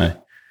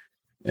Starline,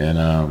 and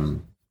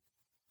I'm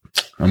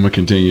gonna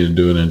continue to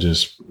do it and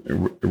just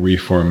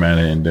reformat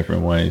it in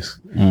different ways.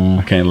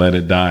 I can't let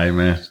it die,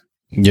 man.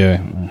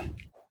 Yeah.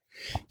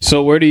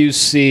 So where do you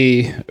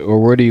see,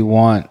 or where do you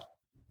want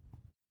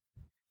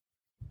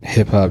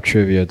hip hop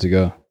trivia to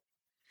go?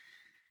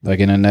 Like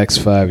in the next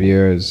 5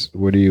 years,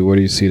 where do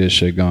you see this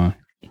shit going?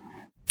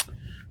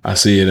 I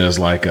see it as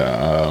like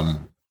a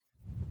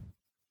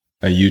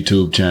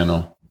YouTube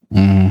channel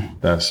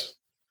that's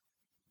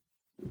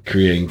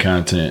creating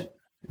content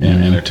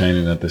and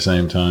entertaining at the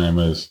same time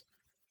as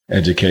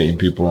educating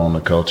people on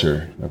the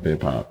culture of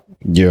hip hop.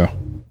 Yeah,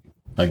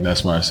 like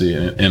that's why I see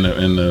it in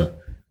the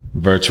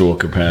virtual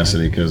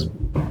capacity, because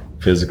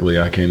physically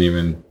I can't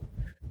even.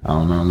 I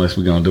don't know, unless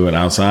we're gonna do it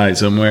outside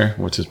somewhere,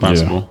 which is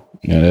possible.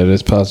 Yeah, that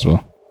is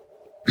possible.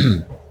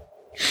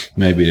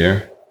 Maybe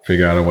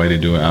figure out a way to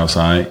do it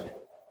outside.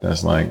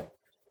 That's like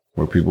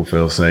where people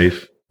feel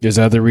safe. Is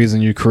that the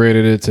reason you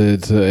created it,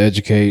 to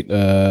educate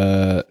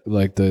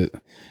like the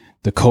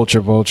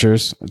culture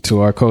vultures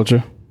to our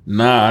culture?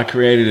 Nah, I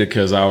created it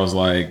because I was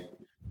like,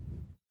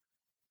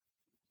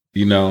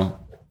 you know,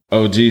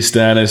 OG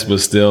status, but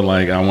still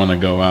like I want to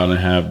go out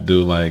and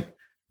do like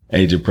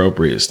age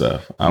appropriate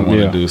stuff. I want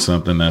to do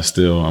something that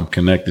still I'm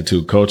connected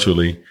to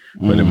culturally,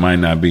 but it might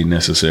not be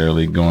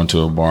necessarily going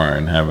to a bar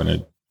and having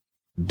a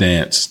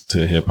dance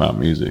to hip hop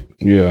music.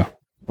 Yeah.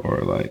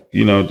 Or like,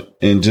 you know,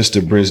 and just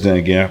to bridge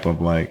that gap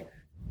of like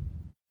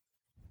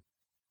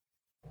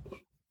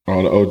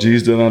all the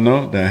OGs that I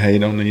know that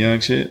hate on the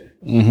young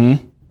shit.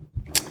 Mm-hmm.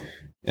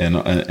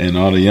 And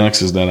all the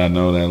youngsters that I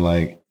know that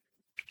like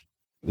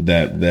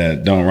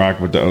that don't rock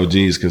with the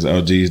OGs because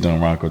OGs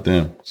don't rock with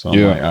them. So I'm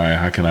like, all right,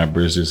 how can I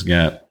bridge this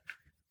gap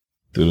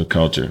through the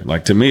culture?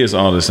 Like to me, it's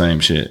all the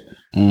same shit.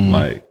 Mm-hmm.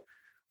 Like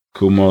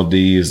Kumo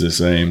D is the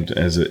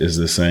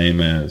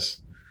same as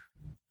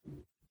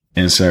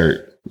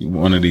insert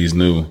one of these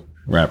new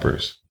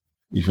rappers.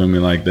 You feel me?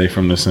 Like they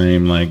from the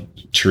same like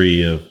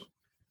tree of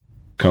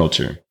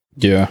culture.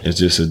 Yeah, it's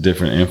just a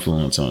different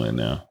influence on it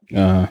now.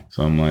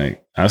 So I'm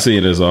like, I see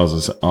it as all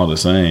the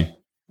same.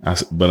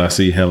 But I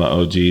see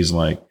hella OGs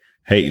like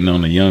hating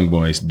on the young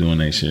boys doing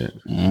their shit.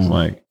 It's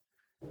like,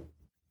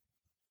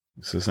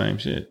 it's the same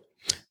shit.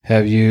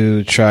 Have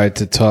you tried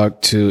to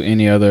talk to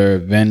any other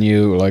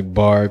venue or like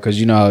bar? Because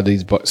you know how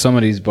some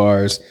of these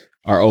bars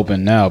are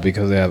open now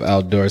because they have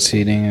outdoor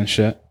seating and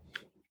shit.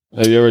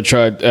 Have you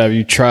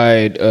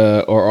tried,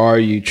 or are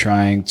you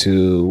trying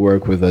to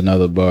work with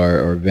another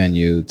bar or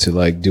venue to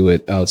like do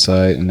it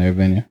outside in their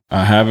venue?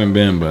 I haven't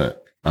been,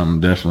 but I'm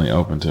definitely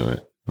open to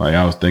it. Like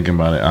I was thinking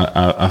about it.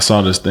 I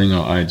saw this thing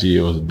on IG.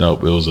 It was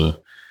dope.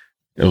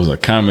 It was a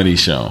comedy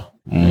show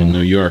in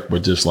New York,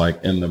 but just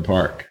like in the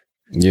park.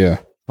 Yeah.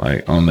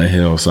 Like on the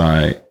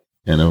hillside.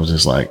 And it was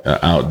just like an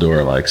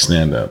outdoor like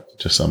stand up,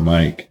 just a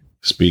mic,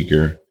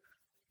 speaker.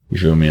 You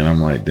feel me? And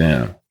I'm like,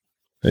 damn,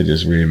 they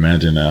just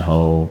reimagined that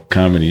whole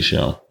comedy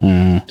show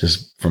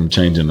just from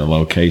changing the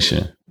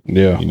location.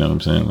 Yeah. You know what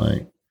I'm saying?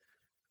 Like,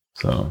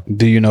 so.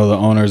 Do you know the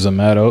owners of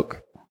Mad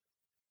Oak?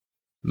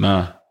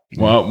 Nah.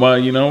 Well,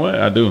 you know what?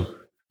 I do.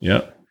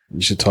 Yep.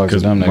 You should talk to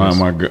them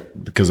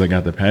because they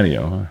got the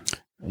patio, huh?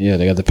 Yeah,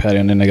 they got the patio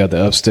and then they got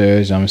the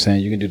upstairs. You know what I'm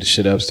saying? You can do the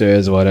shit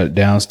upstairs while that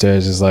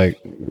downstairs is like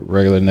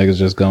regular niggas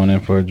just going in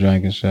for a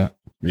drink and shit.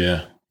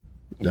 Yeah.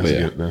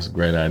 Good. That's a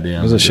great idea.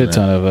 There's a shit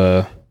ton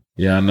of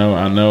yeah, I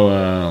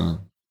know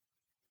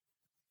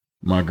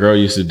my girl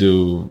used to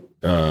do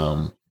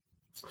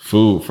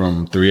food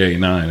from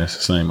 389. That's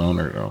the same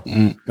owner though.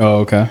 Oh,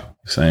 okay.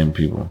 Same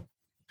people.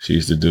 She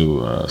used to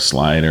do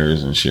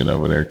sliders and shit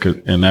over there,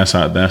 and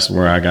that's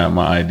where I got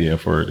my idea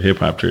for hip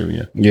hop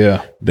trivia.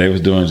 Yeah, they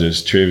was doing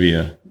just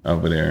trivia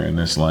over there, and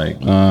it's like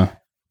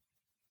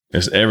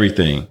it's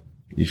everything.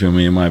 You feel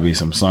me? It might be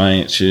some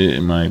science shit.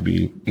 It might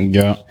be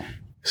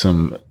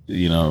some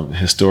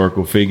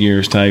historical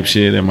figures type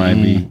shit. It might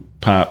be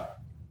pop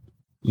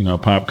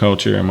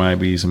culture. It might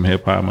be some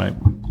hip hop.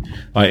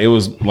 It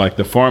was like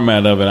the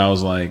format of it. I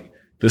was like,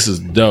 this is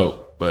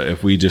dope, but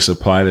if we just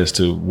apply this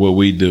to what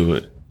we do,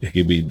 it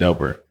could be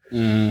doper.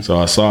 So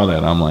I saw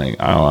that. I'm like,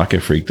 oh, I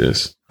could freak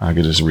this. I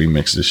could just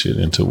remix this shit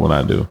into what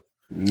I do.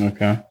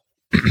 Okay.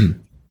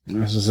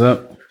 That's what's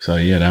up. So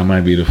yeah, that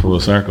might be the full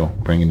circle,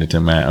 bringing it to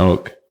Mad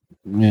Oak.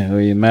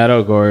 Yeah, Mad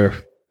Oak or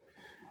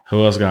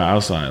who else got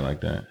outside like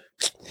that?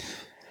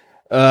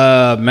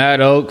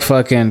 Mad Oak,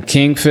 fucking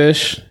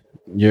Kingfish.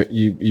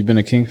 You been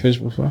to Kingfish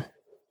before?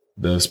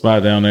 The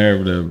spot down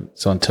there,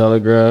 it's on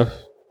Telegraph.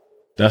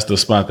 That's the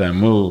spot that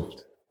moved.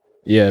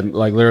 Yeah,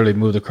 like literally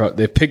moved across.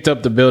 They picked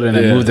up the building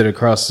and moved it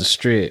across the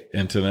street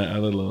into that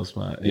other little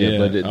spot. Yeah,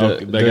 but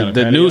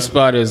the new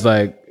spot is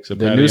like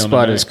the new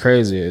spot is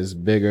crazy. It's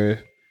bigger.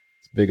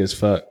 It's big as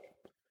fuck.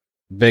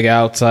 Big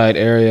outside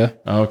area.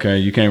 Okay,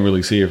 you can't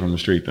really see it from the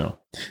street though.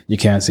 You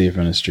can't see it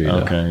from the street.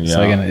 Okay,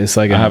 though. It's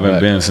like I haven't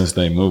been since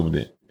they moved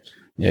it.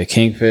 Yeah,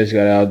 Kingfish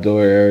got an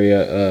outdoor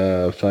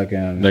area.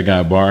 Fucking. They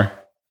got a bar.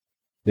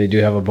 They do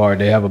have a bar.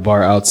 They have a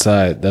bar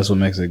outside. That's what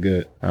makes it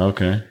good.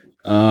 Okay.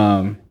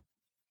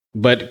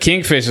 But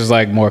Kingfish is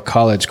like more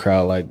college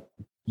crowd, like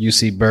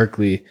UC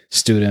Berkeley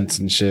students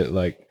and shit.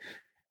 Like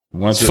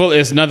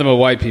it's nothing but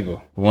white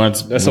people.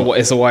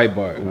 It's a white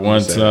bar.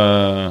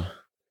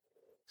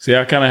 See,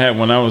 I kind of had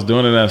when I was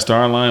doing it at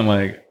Starline,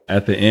 like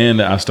at the end,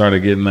 I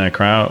started getting that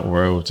crowd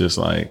where it was just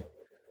like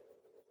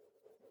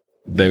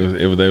they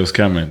was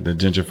coming, the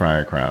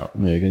gentrifier crowd.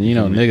 Yeah, cause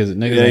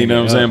niggas. Yeah, you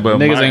know what I'm saying. But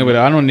niggas ain't.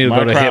 I don't need to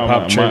go to hip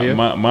hop trivia.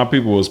 My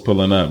people was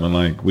pulling up and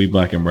like we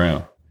black and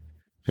brown.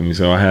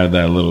 So I had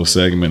that little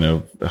segment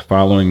of a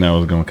following that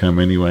was going to come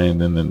anyway, and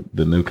then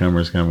the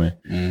newcomers coming.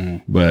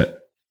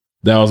 But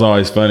that was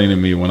always funny to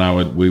me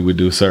when we would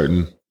do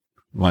certain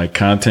like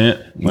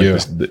content,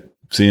 like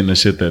seeing the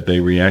shit that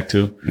they react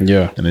to,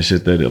 and the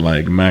shit that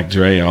like Mac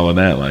Dre, all of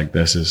that, like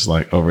that's just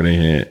like over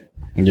their head.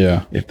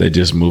 Yeah, if they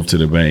just moved to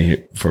the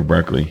Bay for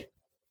Berkeley,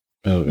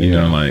 you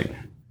know, like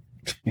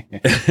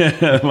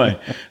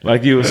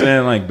like you were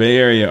saying, like Bay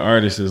Area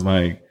artists is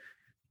like.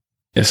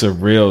 It's a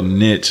real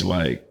niche.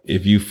 Like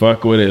if you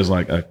fuck with it, it's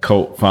like a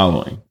cult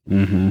following.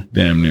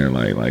 Damn near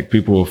like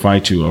people will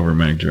fight you over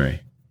Mac Dre.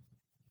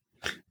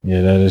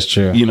 Yeah, that is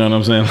true. You know what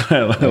I'm saying?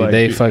 Like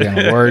they fucking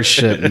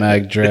worship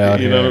Mac Dre out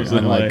You here. know what I'm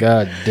saying? I'm like, Like,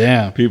 God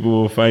damn. people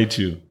will fight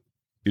you.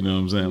 You know what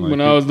I'm saying? Like,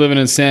 When I was living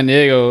in San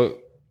Diego,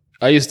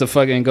 I used to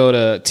fucking go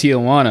to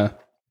Tijuana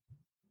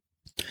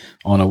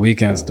on the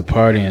weekends to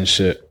party and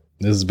shit.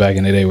 This is back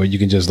in the day where you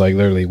can just like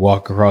literally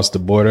walk across the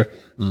border,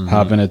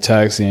 hop in a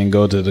taxi and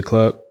go to the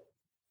club.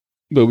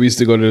 But we used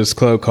to go to this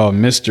club called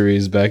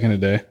Mysteries back in the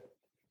day.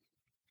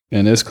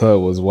 And this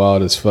club was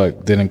wild as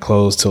fuck. Didn't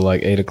close till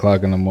like 8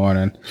 o'clock in the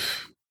morning.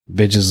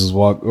 Bitches was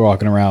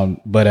walking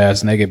around butt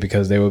ass naked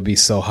because they would be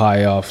so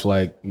high off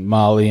like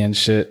Molly and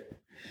shit.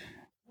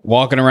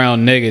 Walking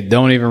around naked,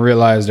 don't even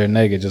realize they're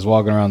naked, just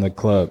walking around the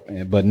club.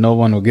 But no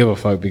one will give a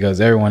fuck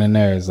because everyone in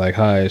there is like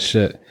high as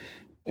shit.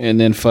 And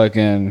then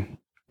fucking,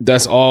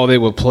 that's all they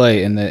would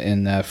play in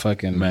that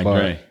fucking Mac bar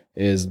Dre.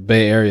 is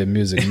Bay Area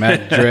music.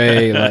 Mac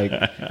Dre, like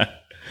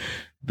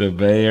the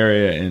Bay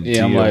Area and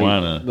yeah, I'm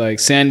Tijuana. like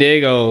San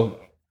Diego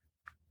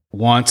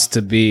wants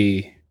to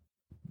be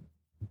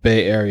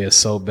Bay Area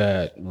so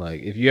bad.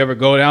 Like if you ever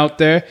go out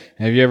there,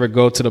 and if you ever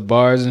go to the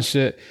bars and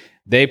shit,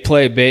 they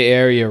play Bay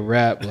Area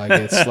rap like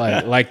it's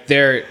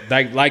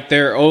like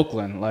they're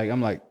Oakland. Like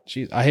I'm like,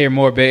 geez, I hear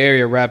more Bay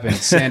Area rap in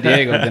San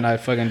Diego than I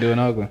fucking do in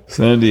Oakland.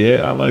 San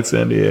Diego, I like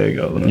San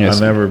Diego.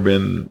 Yes.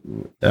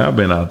 I've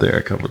been out there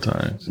a couple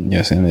times.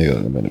 Yeah, San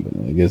Diego,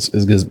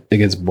 it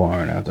gets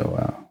boring after a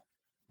while.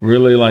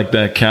 Really like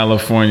that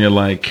California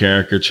like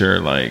caricature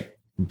like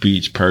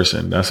beach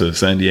person. That's a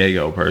San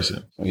Diego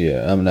person.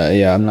 Yeah, I'm not.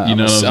 Yeah, I'm not. You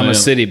know I'm a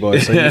city boy,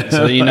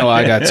 so you know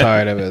I got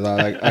tired of it.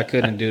 Like I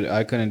couldn't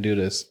do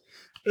this.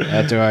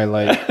 After I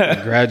like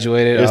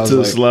graduated, I It's was too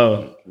like,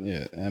 slow.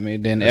 Yeah, I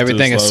mean, then It's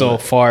everything too is slow.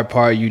 so far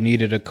apart. You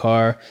needed a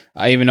car.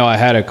 I even know I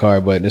had a car,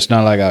 but it's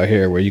not like out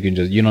here where you can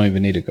you don't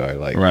even need a car.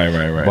 Like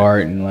Right.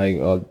 BART and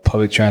like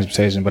public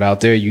transportation. But out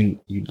there, you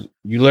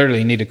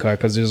literally need a car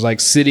because there's like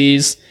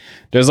cities.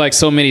 There's like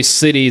so many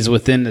cities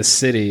within the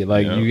city.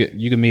 Like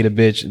you can meet a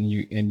bitch and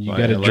you Like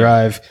got to LA.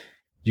 drive.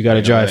 You got to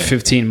Like drive LA.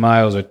 15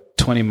 miles or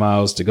 20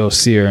 miles to go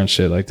see her and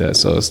shit like that.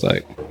 So it's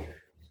like,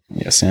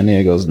 yeah, San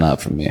Diego's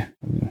not for me.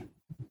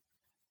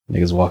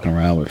 Niggas walking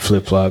around with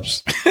flip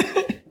flops,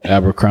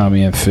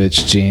 Abercrombie and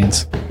Fitch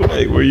jeans.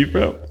 Hey, where you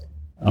from?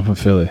 I'm from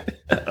Philly.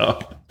 Oh,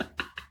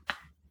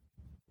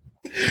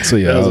 So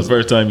yeah, that was the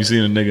first time you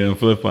seen a nigga in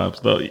flip flops,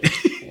 though.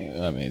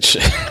 I mean,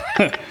 shit.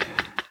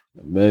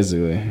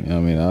 Basically, I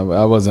mean,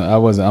 I wasn't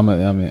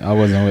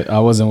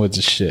with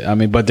the shit. I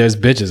mean, but there's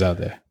bitches out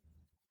there.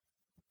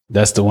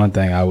 That's the one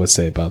thing I would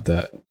say about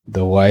that.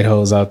 The white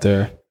hoes out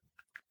there.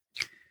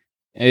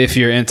 If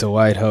you're into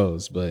white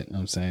hoes, but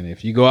I'm saying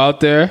if you go out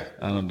there,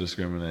 I don't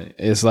discriminate.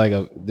 it's like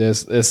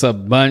it's a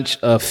bunch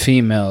of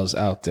females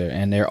out there,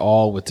 and they're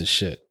all with the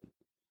shit.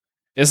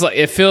 It's like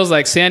it feels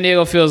like San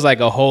Diego feels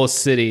like a whole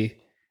city.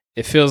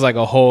 It feels like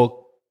a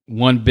whole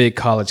one big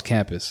college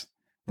campus.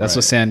 That's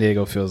what San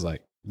Diego feels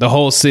like. The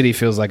whole city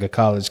feels like a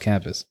college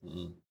campus.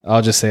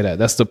 I'll just say that.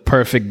 That's the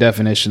perfect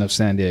definition of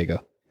San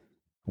Diego.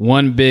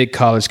 One big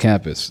college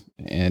campus,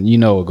 and you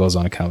know what goes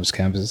on a college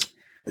campus.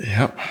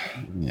 Yep.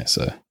 Yeah,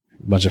 so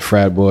a bunch of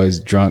frat boys,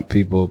 drunk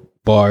people,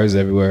 bars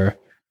everywhere,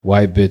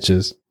 white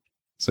bitches.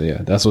 So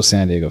yeah, that's what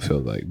San Diego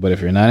feels like. But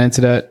if you're not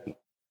into that,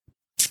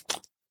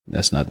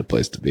 that's not the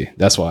place to be.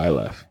 That's why I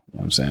left. You know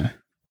what I'm saying?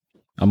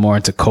 I'm more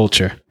into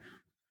culture.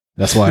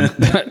 That's why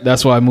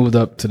that's why I moved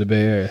up to the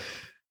Bay Area.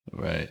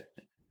 Right.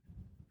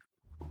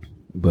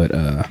 But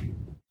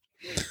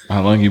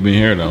How long you been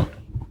here though?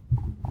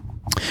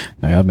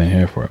 like, I've been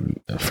here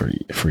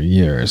for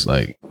years.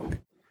 Like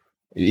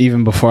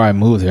even before I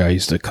moved here, I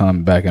used to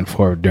come back and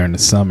forth during the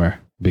summer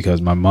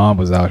because my mom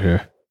was out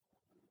here,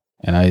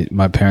 and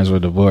my parents were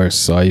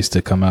divorced, so I used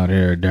to come out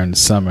here during the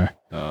summer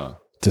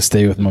to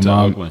stay with my to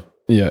mom. Oakland.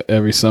 Yeah,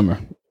 every summer.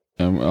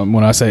 And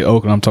when I say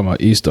Oakland, I'm talking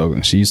about East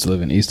Oakland. She used to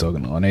live in East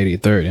Oakland on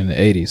 83rd in the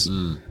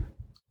 80s.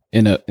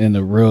 In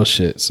the real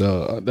shit.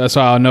 So that's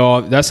how I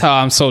know. That's how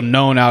I'm so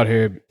known out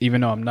here,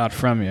 even though I'm not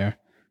from here.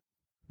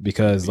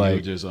 Because You were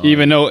like, just,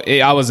 even though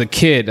I was a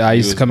kid, I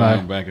used to come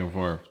out. back and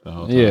forth the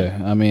whole time.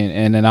 Yeah, I mean,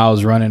 and then I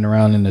was running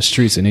around in the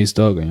streets in East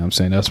Oakland. You know what I'm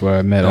saying that's where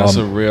I met That's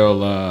all. a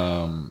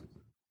real.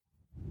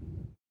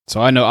 So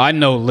I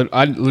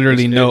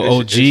literally know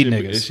OG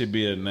niggas. It should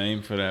be a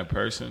name for that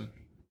person.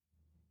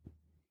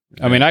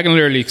 I mean, I can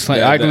literally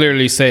explain. That- I can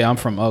literally say I'm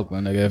from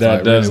Oakland, nigga. If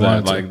That I does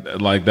really that wanted to.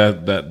 like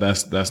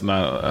that's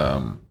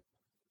not.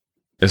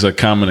 It's a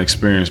common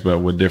experience, but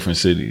with different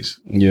cities.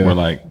 Yeah. Where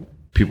like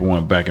people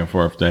went back and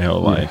forth their whole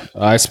life.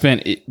 I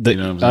spent You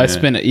know what I'm I saying?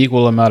 spent an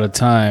equal amount of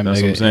time.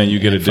 That's what I'm nigga, saying. You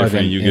get a in fucking-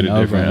 different in Oakland, you know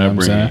what I'm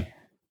upbringing saying?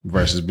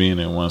 versus being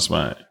in one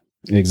spot.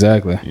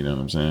 Exactly. You know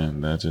what I'm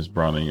saying? That just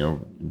broadening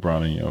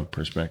your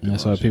perspective.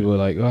 That's on why shit. people are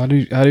like, how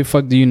the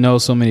fuck do you know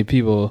so many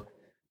people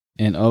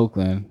in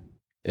Oakland,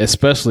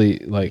 especially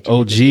like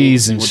OGs and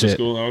You went to shit?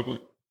 school in Oakland?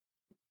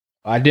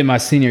 I did my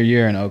senior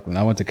year in Oakland.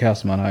 I went to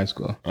Castlemont High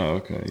School. Oh,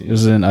 okay. It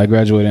was I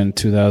graduated in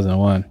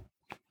 2001.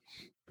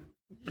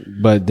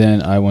 But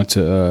then I went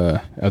to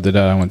after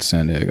that I went to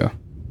San Diego.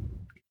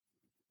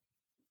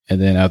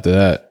 And then after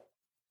that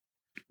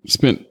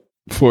spent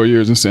 4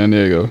 years in San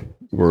Diego.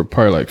 or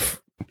probably like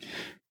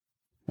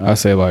I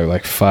say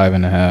like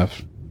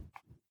 5.5.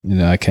 And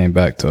then I came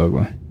back to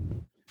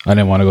Oakland. I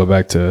didn't want to go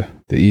back to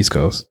the East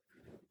Coast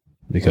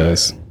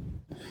because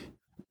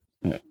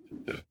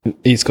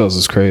East Coast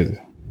is crazy.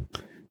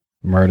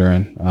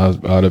 Murdering. I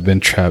would have been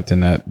trapped in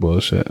that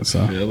bullshit.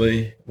 So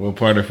Philly? What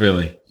part of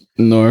Philly?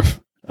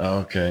 North.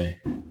 Okay.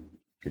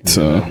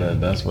 So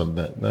that's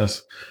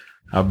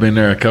I've been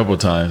there a couple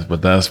times,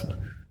 but that's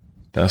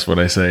what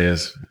they say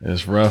is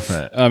rough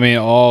at. I mean,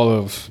 all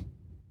of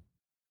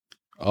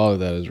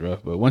that is rough.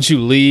 But once you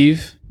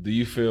leave, Do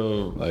you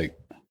feel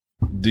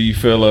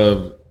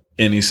of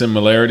any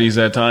similarities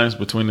at times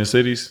between the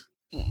cities?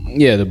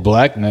 yeah, the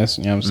blackness.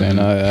 You know what I'm saying?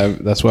 I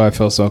that's why I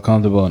felt so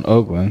comfortable in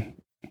Oakland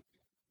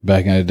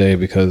back in the day,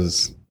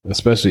 because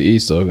especially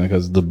East Oakland,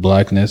 because the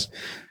blackness.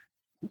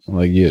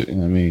 Like I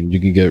mean,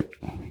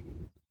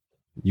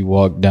 you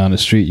walk down the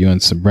street, you in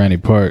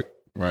Sabrani Park.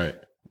 Right.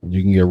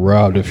 You can get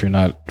robbed if you're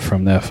not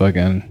from that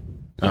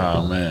fucking.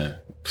 Oh man.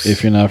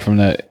 If you're not from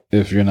that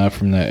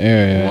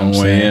area, One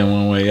way in,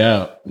 one way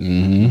out.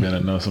 Mm-hmm. You better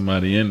know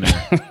somebody in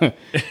there.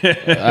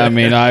 I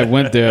mean, I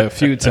went there a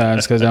few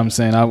times because I'm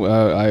saying I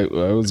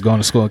was going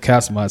to school in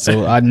Castlemont,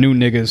 so I knew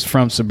niggas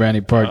from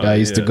Sabrani Park that I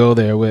used to go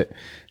there with,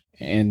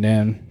 and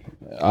then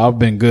I've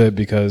been good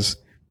because,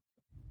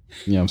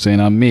 you know what I'm saying,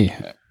 I'm me. You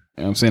know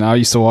what I'm saying? I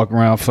used to walk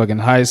around fucking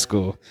high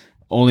school,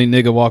 only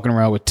nigga walking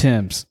around with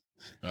Timbs.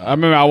 I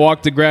remember I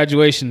walked the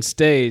graduation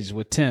stage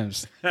with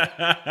Timbs.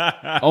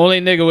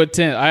 Only nigga with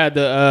Timbs. I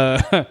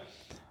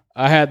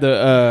had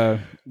the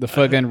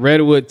fucking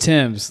Redwood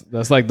Timbs.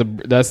 That's I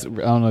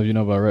don't know if you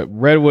know about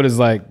Redwood is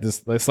like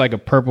this. It's like a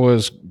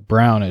purplish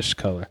brownish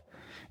color.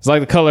 It's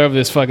like the color of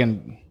this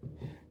fucking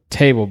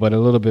table, but a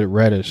little bit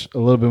reddish, a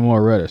little bit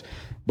more reddish.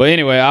 But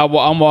anyway,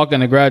 I'm walking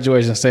the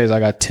graduation stage. I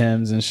got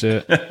Timbs and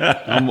shit.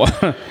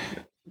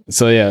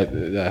 So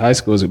yeah, high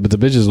school was, but the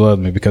bitches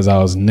loved me because I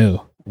was new.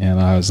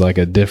 And I was like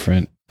I had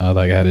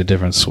a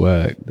different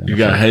swag. You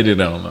got hated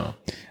on though.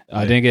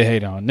 I didn't get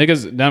hated on.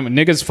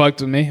 Niggas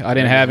fucked with me. I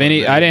didn't have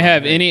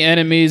any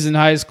enemies in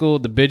high school.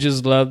 The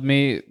bitches loved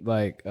me.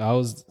 Like I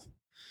was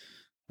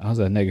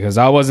that nigga because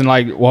I wasn't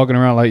like walking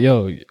around like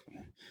yo, you know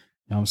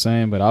what I'm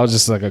saying? But I was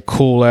just like a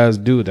cool ass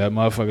dude that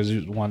motherfuckers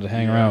just wanted to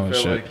hang around with.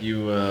 I feel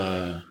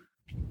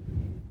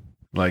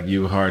like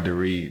you hard to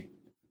read.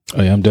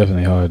 Oh yeah, I'm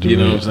definitely hard to read. You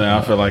know what I'm saying?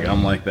 I feel like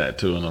I'm like that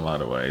too in a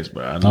lot of ways,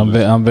 but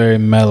I'm very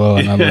mellow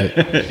and I'm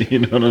like, you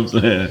know what I'm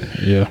saying?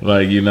 Yeah,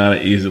 like you're not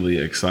an easily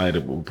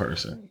excitable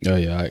person. Oh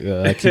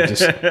yeah, I keep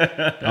this.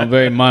 I'm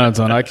very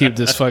monotone. I keep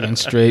this fucking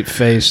straight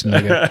face,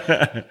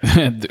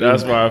 nigga.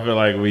 That's why I feel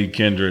like we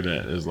kindred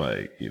at is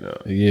like Yeah.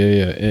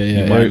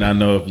 You might not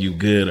know if you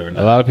good or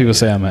not. A lot of people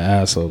say I'm an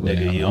asshole, but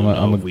nigga, you don't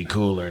know if we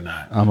cool or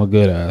not. I'm a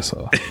good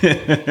asshole.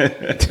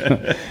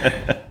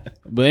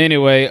 But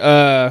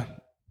anyway,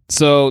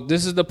 so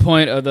this is the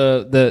point of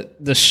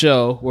the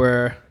show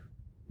where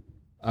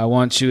I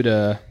want you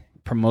to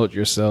promote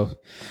yourself.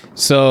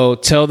 So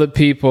tell the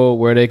people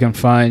where they can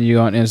find you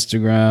on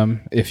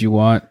Instagram if you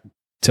want.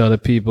 Tell the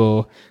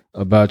people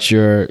about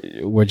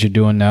what you're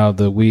doing now,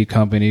 the weed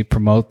company.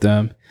 Promote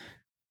them.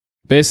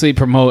 Basically,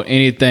 promote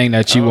anything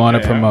that you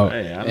want to promote.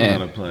 I know how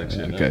to plug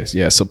shit. Okay,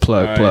 yeah. So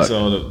plug. Right,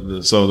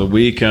 so the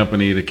weed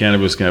company, the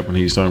cannabis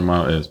company he's talking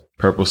about is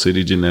Purple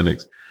City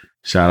Genetics.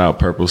 Shout out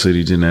Purple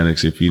City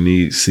Genetics. If you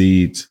need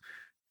seeds,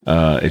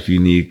 if you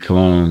need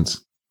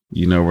clones,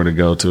 you know where to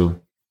go to.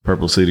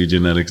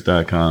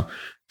 PurpleCityGenetics.com.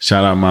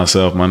 Shout out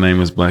myself. My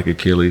name is Black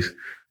Achilles.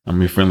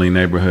 I'm your friendly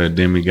neighborhood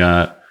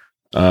demigod.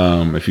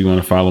 If you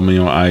want to follow me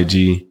on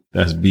IG,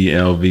 that's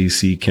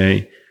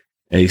BLVCK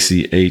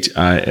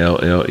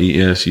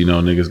ACHILLES. You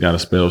know, niggas got to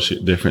spell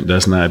shit different.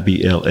 That's not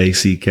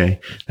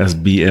BLACK. That's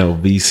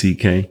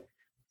BLVCK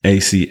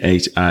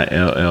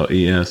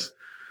ACHILLES.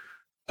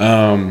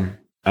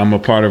 I'm a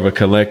part of a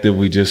collective.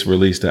 We just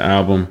released the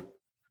album.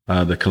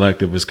 The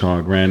collective is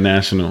called Grand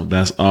National.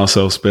 That's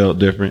also spelled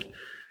different.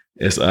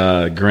 It's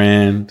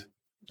Grand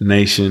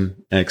Nation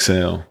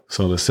XL.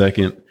 So the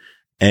second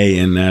A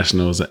in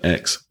national is an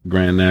X.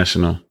 Grand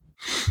National.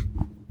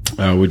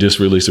 We just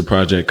released a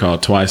project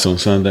called Twice on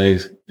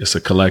Sundays. It's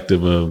a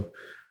collective of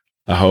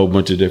a whole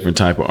bunch of different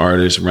type of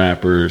artists,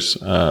 rappers,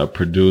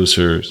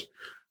 producers,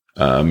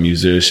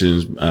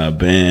 musicians,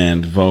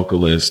 band,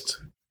 vocalists.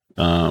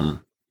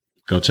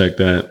 Go check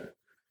that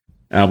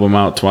album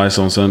out, Twice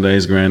on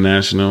Sundays, Grand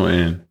National.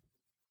 And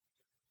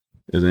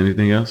is there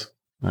anything else?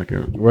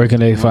 Where can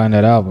they find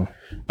that album?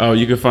 Oh,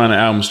 you can find the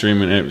album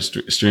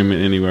streaming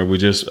anywhere. We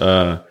just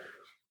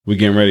we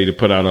getting ready to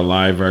put out a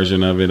live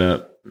version of it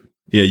up.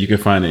 Yeah, you can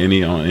find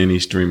it on any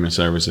streaming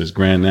services.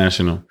 Grand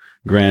National,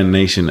 Grand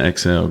Nation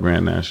XL,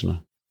 Grand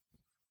National.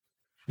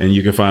 And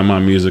you can find my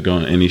music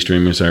on any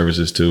streaming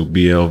services too.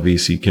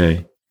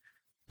 BLVCK,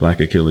 Black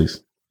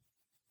Achilles.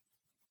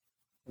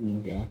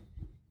 Okay.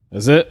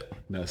 That's it?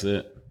 That's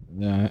it.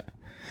 Yeah.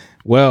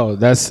 Well,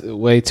 that's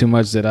way too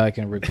much that I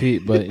can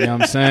repeat, but you know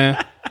what I'm saying?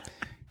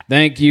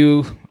 Thank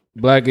you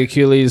Black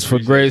Achilles for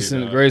Appreciate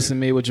you, gracing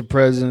me with your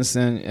presence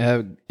and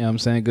have, you know what I'm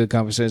saying, good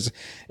conversations.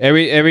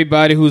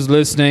 Everybody who's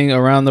listening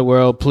around the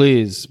world,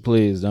 please.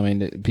 I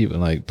mean, people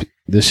like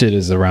this shit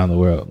is around the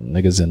world.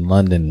 Niggas in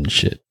London and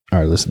shit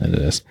are listening to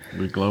this.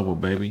 We global,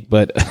 baby.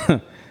 But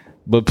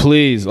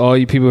please, all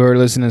you people who are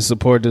listening,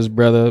 support this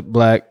brother,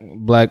 black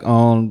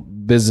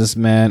owned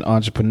businessman,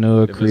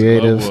 entrepreneur,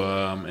 creative.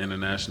 Global,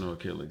 international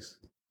Achilles.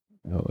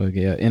 Oh,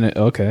 yeah.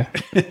 International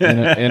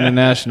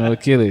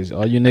Achilles.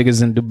 All you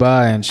niggas in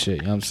Dubai and shit.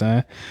 You know what I'm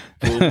saying?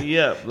 Pull me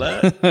up,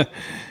 blood.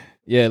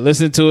 Yeah,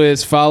 listen to it.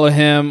 Follow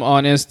him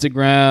on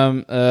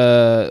Instagram.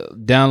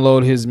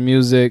 Download his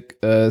music.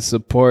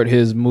 Support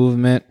his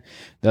movement.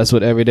 That's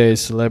what Everyday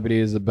Celebrity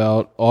is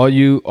about. All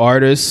you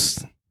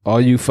artists,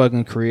 all you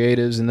fucking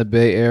creatives in the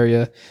Bay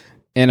Area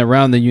and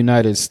around the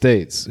United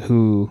States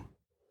who,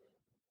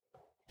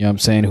 you know what I'm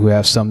saying, who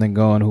have something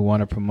going, who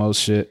want to promote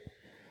shit.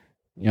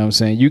 You know what I'm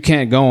saying? You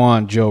can't go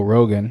on Joe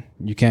Rogan.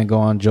 You can't go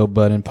on Joe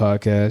Budden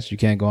podcast. You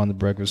can't go on The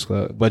Breakfast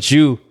Club. But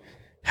you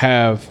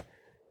have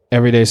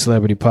Everyday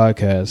Celebrity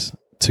podcast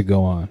to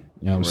go on.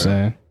 You know what I'm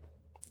saying?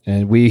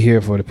 And we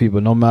here for the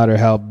people. No matter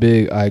how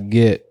big I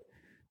get,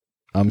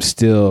 I'm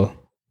still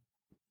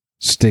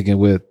sticking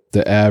with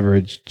the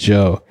average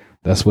Joe.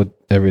 That's what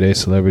Everyday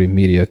Celebrity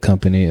Media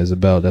Company is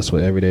about. That's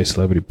what Everyday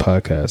Celebrity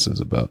Podcast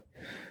is about.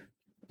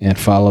 And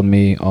follow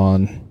me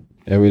on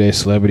Everyday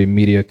Celebrity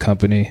Media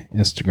Company,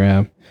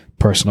 Instagram,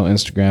 personal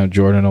Instagram,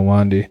 Jordan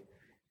Owandi,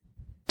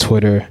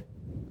 Twitter,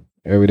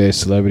 Everyday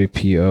Celebrity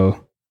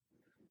PO.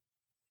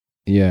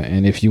 Yeah,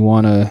 and if you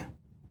want to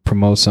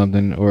promote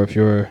something or if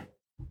you're a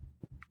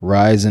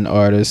rising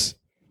artist,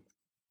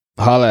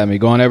 holla at me.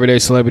 Go on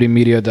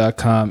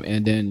everydaycelebritymedia.com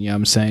and then, you know what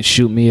I'm saying,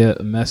 shoot me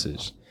a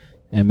message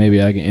and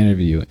maybe I can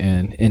interview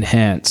and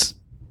enhance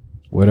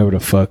whatever the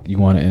fuck you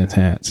want to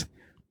enhance.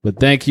 But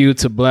thank you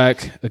to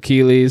Black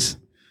Achilles.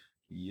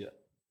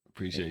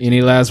 Appreciate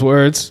Any last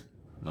words?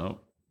 No.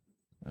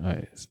 All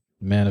right.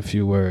 Man, a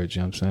few words,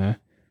 you know what I'm saying?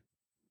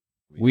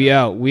 We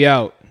out. We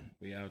out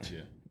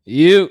here.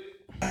 You.